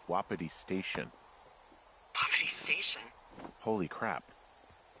Wapiti Station. Wapiti Station? Holy crap.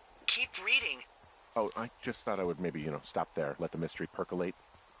 Keep reading. Oh, I just thought I would maybe, stop there, let the mystery percolate.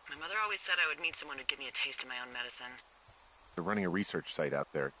 My mother always said I would meet someone who'd give me a taste of my own medicine. They're running a research site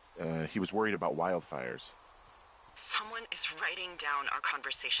out there. He was worried about wildfires. Someone is writing down our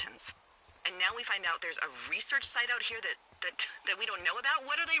conversations. And now we find out there's a research site out here that we don't know about?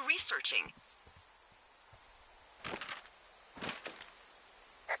 What are they researching?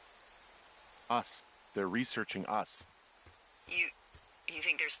 Us. They're researching us. You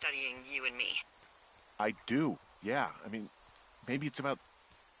think they're studying you and me? I do, yeah. I mean, maybe it's about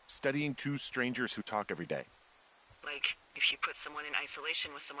studying two strangers who talk every day. Like, if you put someone in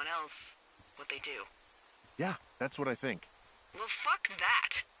isolation with someone else, what they do. Yeah, that's what I think. Well, fuck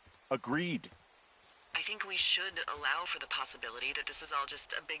that. Agreed. I think we should allow for the possibility that this is all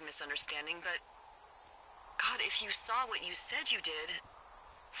just a big misunderstanding, but... God, if you saw what you said you did...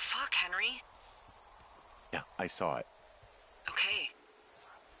 Fuck, Henry. Yeah, I saw it. Okay.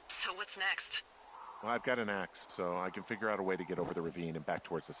 So what's next? Well, I've got an axe, so I can figure out a way to get over the ravine and back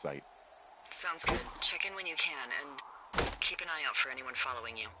towards the site. Sounds good. Check in when you can, and keep an eye out for anyone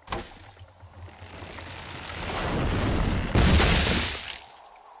following you.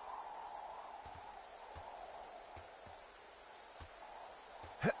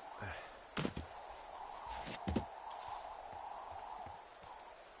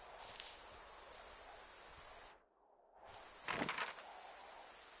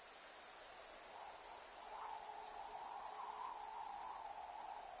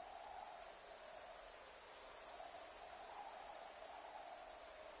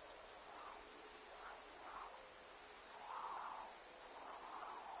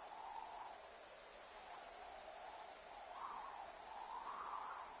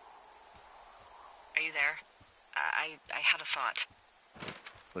 Are you there? I had a thought.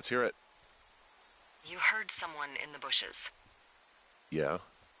 Let's hear it. You heard someone in the bushes. Yeah?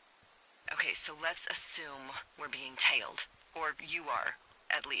 Okay, so let's assume we're being tailed. Or you are,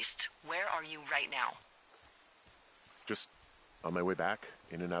 at least. Where are you right now? Just on my way back,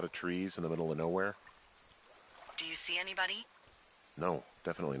 in and out of trees in the middle of nowhere. Do you see anybody? No,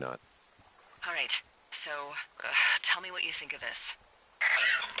 definitely not. All right, so tell me what you think of this.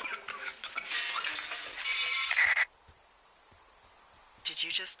 Did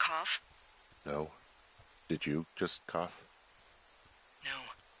you just cough? No. Did you just cough? No.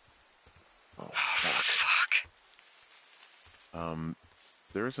 Oh, fuck.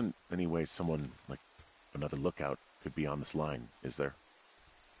 There isn't any way someone, like another lookout, could be on this line, is there?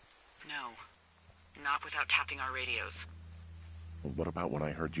 No. Not without tapping our radios. Well, what about when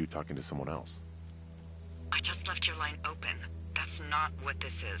I heard you talking to someone else? I just left your line open. That's not what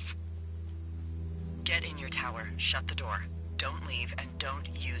this is. Get in your tower, shut the door. Don't leave, and don't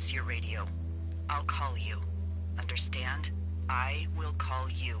use your radio. I'll call you. Understand? I will call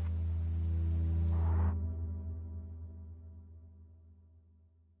you.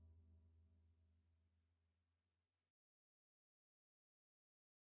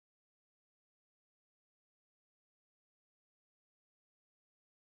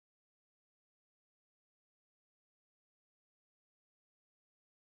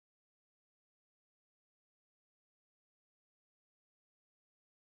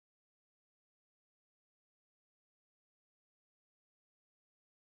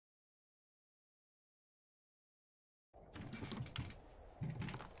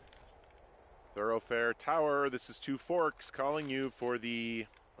 Thoroughfare Tower, this is Two Forks calling you for the,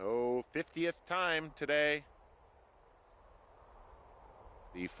 50th time today.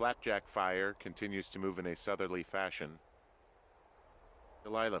 The flapjack fire continues to move in a southerly fashion.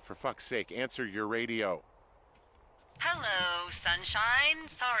 Delilah, for fuck's sake, answer your radio. Hello, sunshine.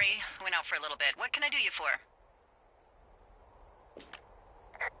 Sorry, I went out for a little bit. What can I do you for?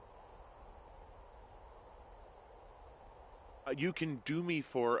 You can do me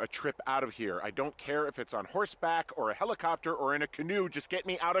for a trip out of here. I don't care if it's on horseback or a helicopter or in a canoe. Just get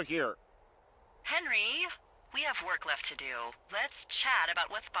me out of here. Henry, we have work left to do. Let's chat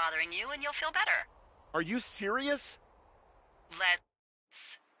about what's bothering you and you'll feel better. Are you serious?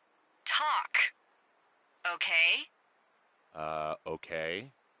 Let's talk. Okay?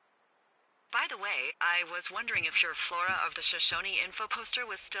 Okay. By the way, I was wondering if your Flora of the Shoshone info poster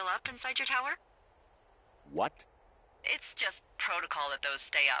was still up inside your tower? What? It's just protocol that those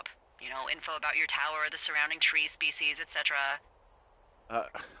stay up. You know, info about your tower, the surrounding tree species, etc.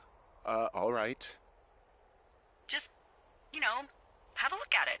 All right. Just, have a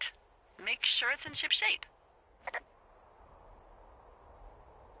look at it. Make sure it's in ship shape.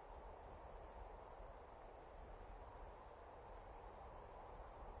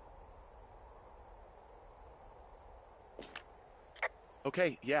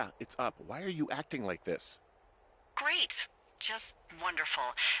 Okay, yeah, it's up. Why are you acting like this? Great. Just wonderful.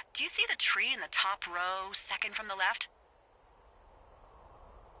 Do you see the tree in the top row, second from the left?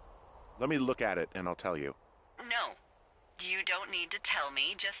 Let me look at it and I'll tell you. No. You don't need to tell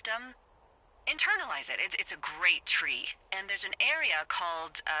me. Just, internalize it. It's a great tree. And there's an area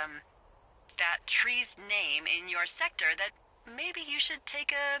called, that tree's name in your sector that maybe you should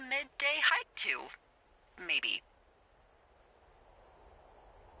take a midday hike to. Maybe.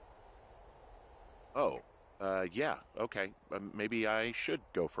 Oh, yeah, okay. Maybe I should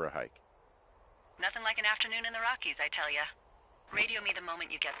go for a hike. Nothing like an afternoon in the Rockies, I tell ya. Radio me the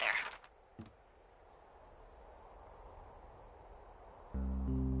moment you get there.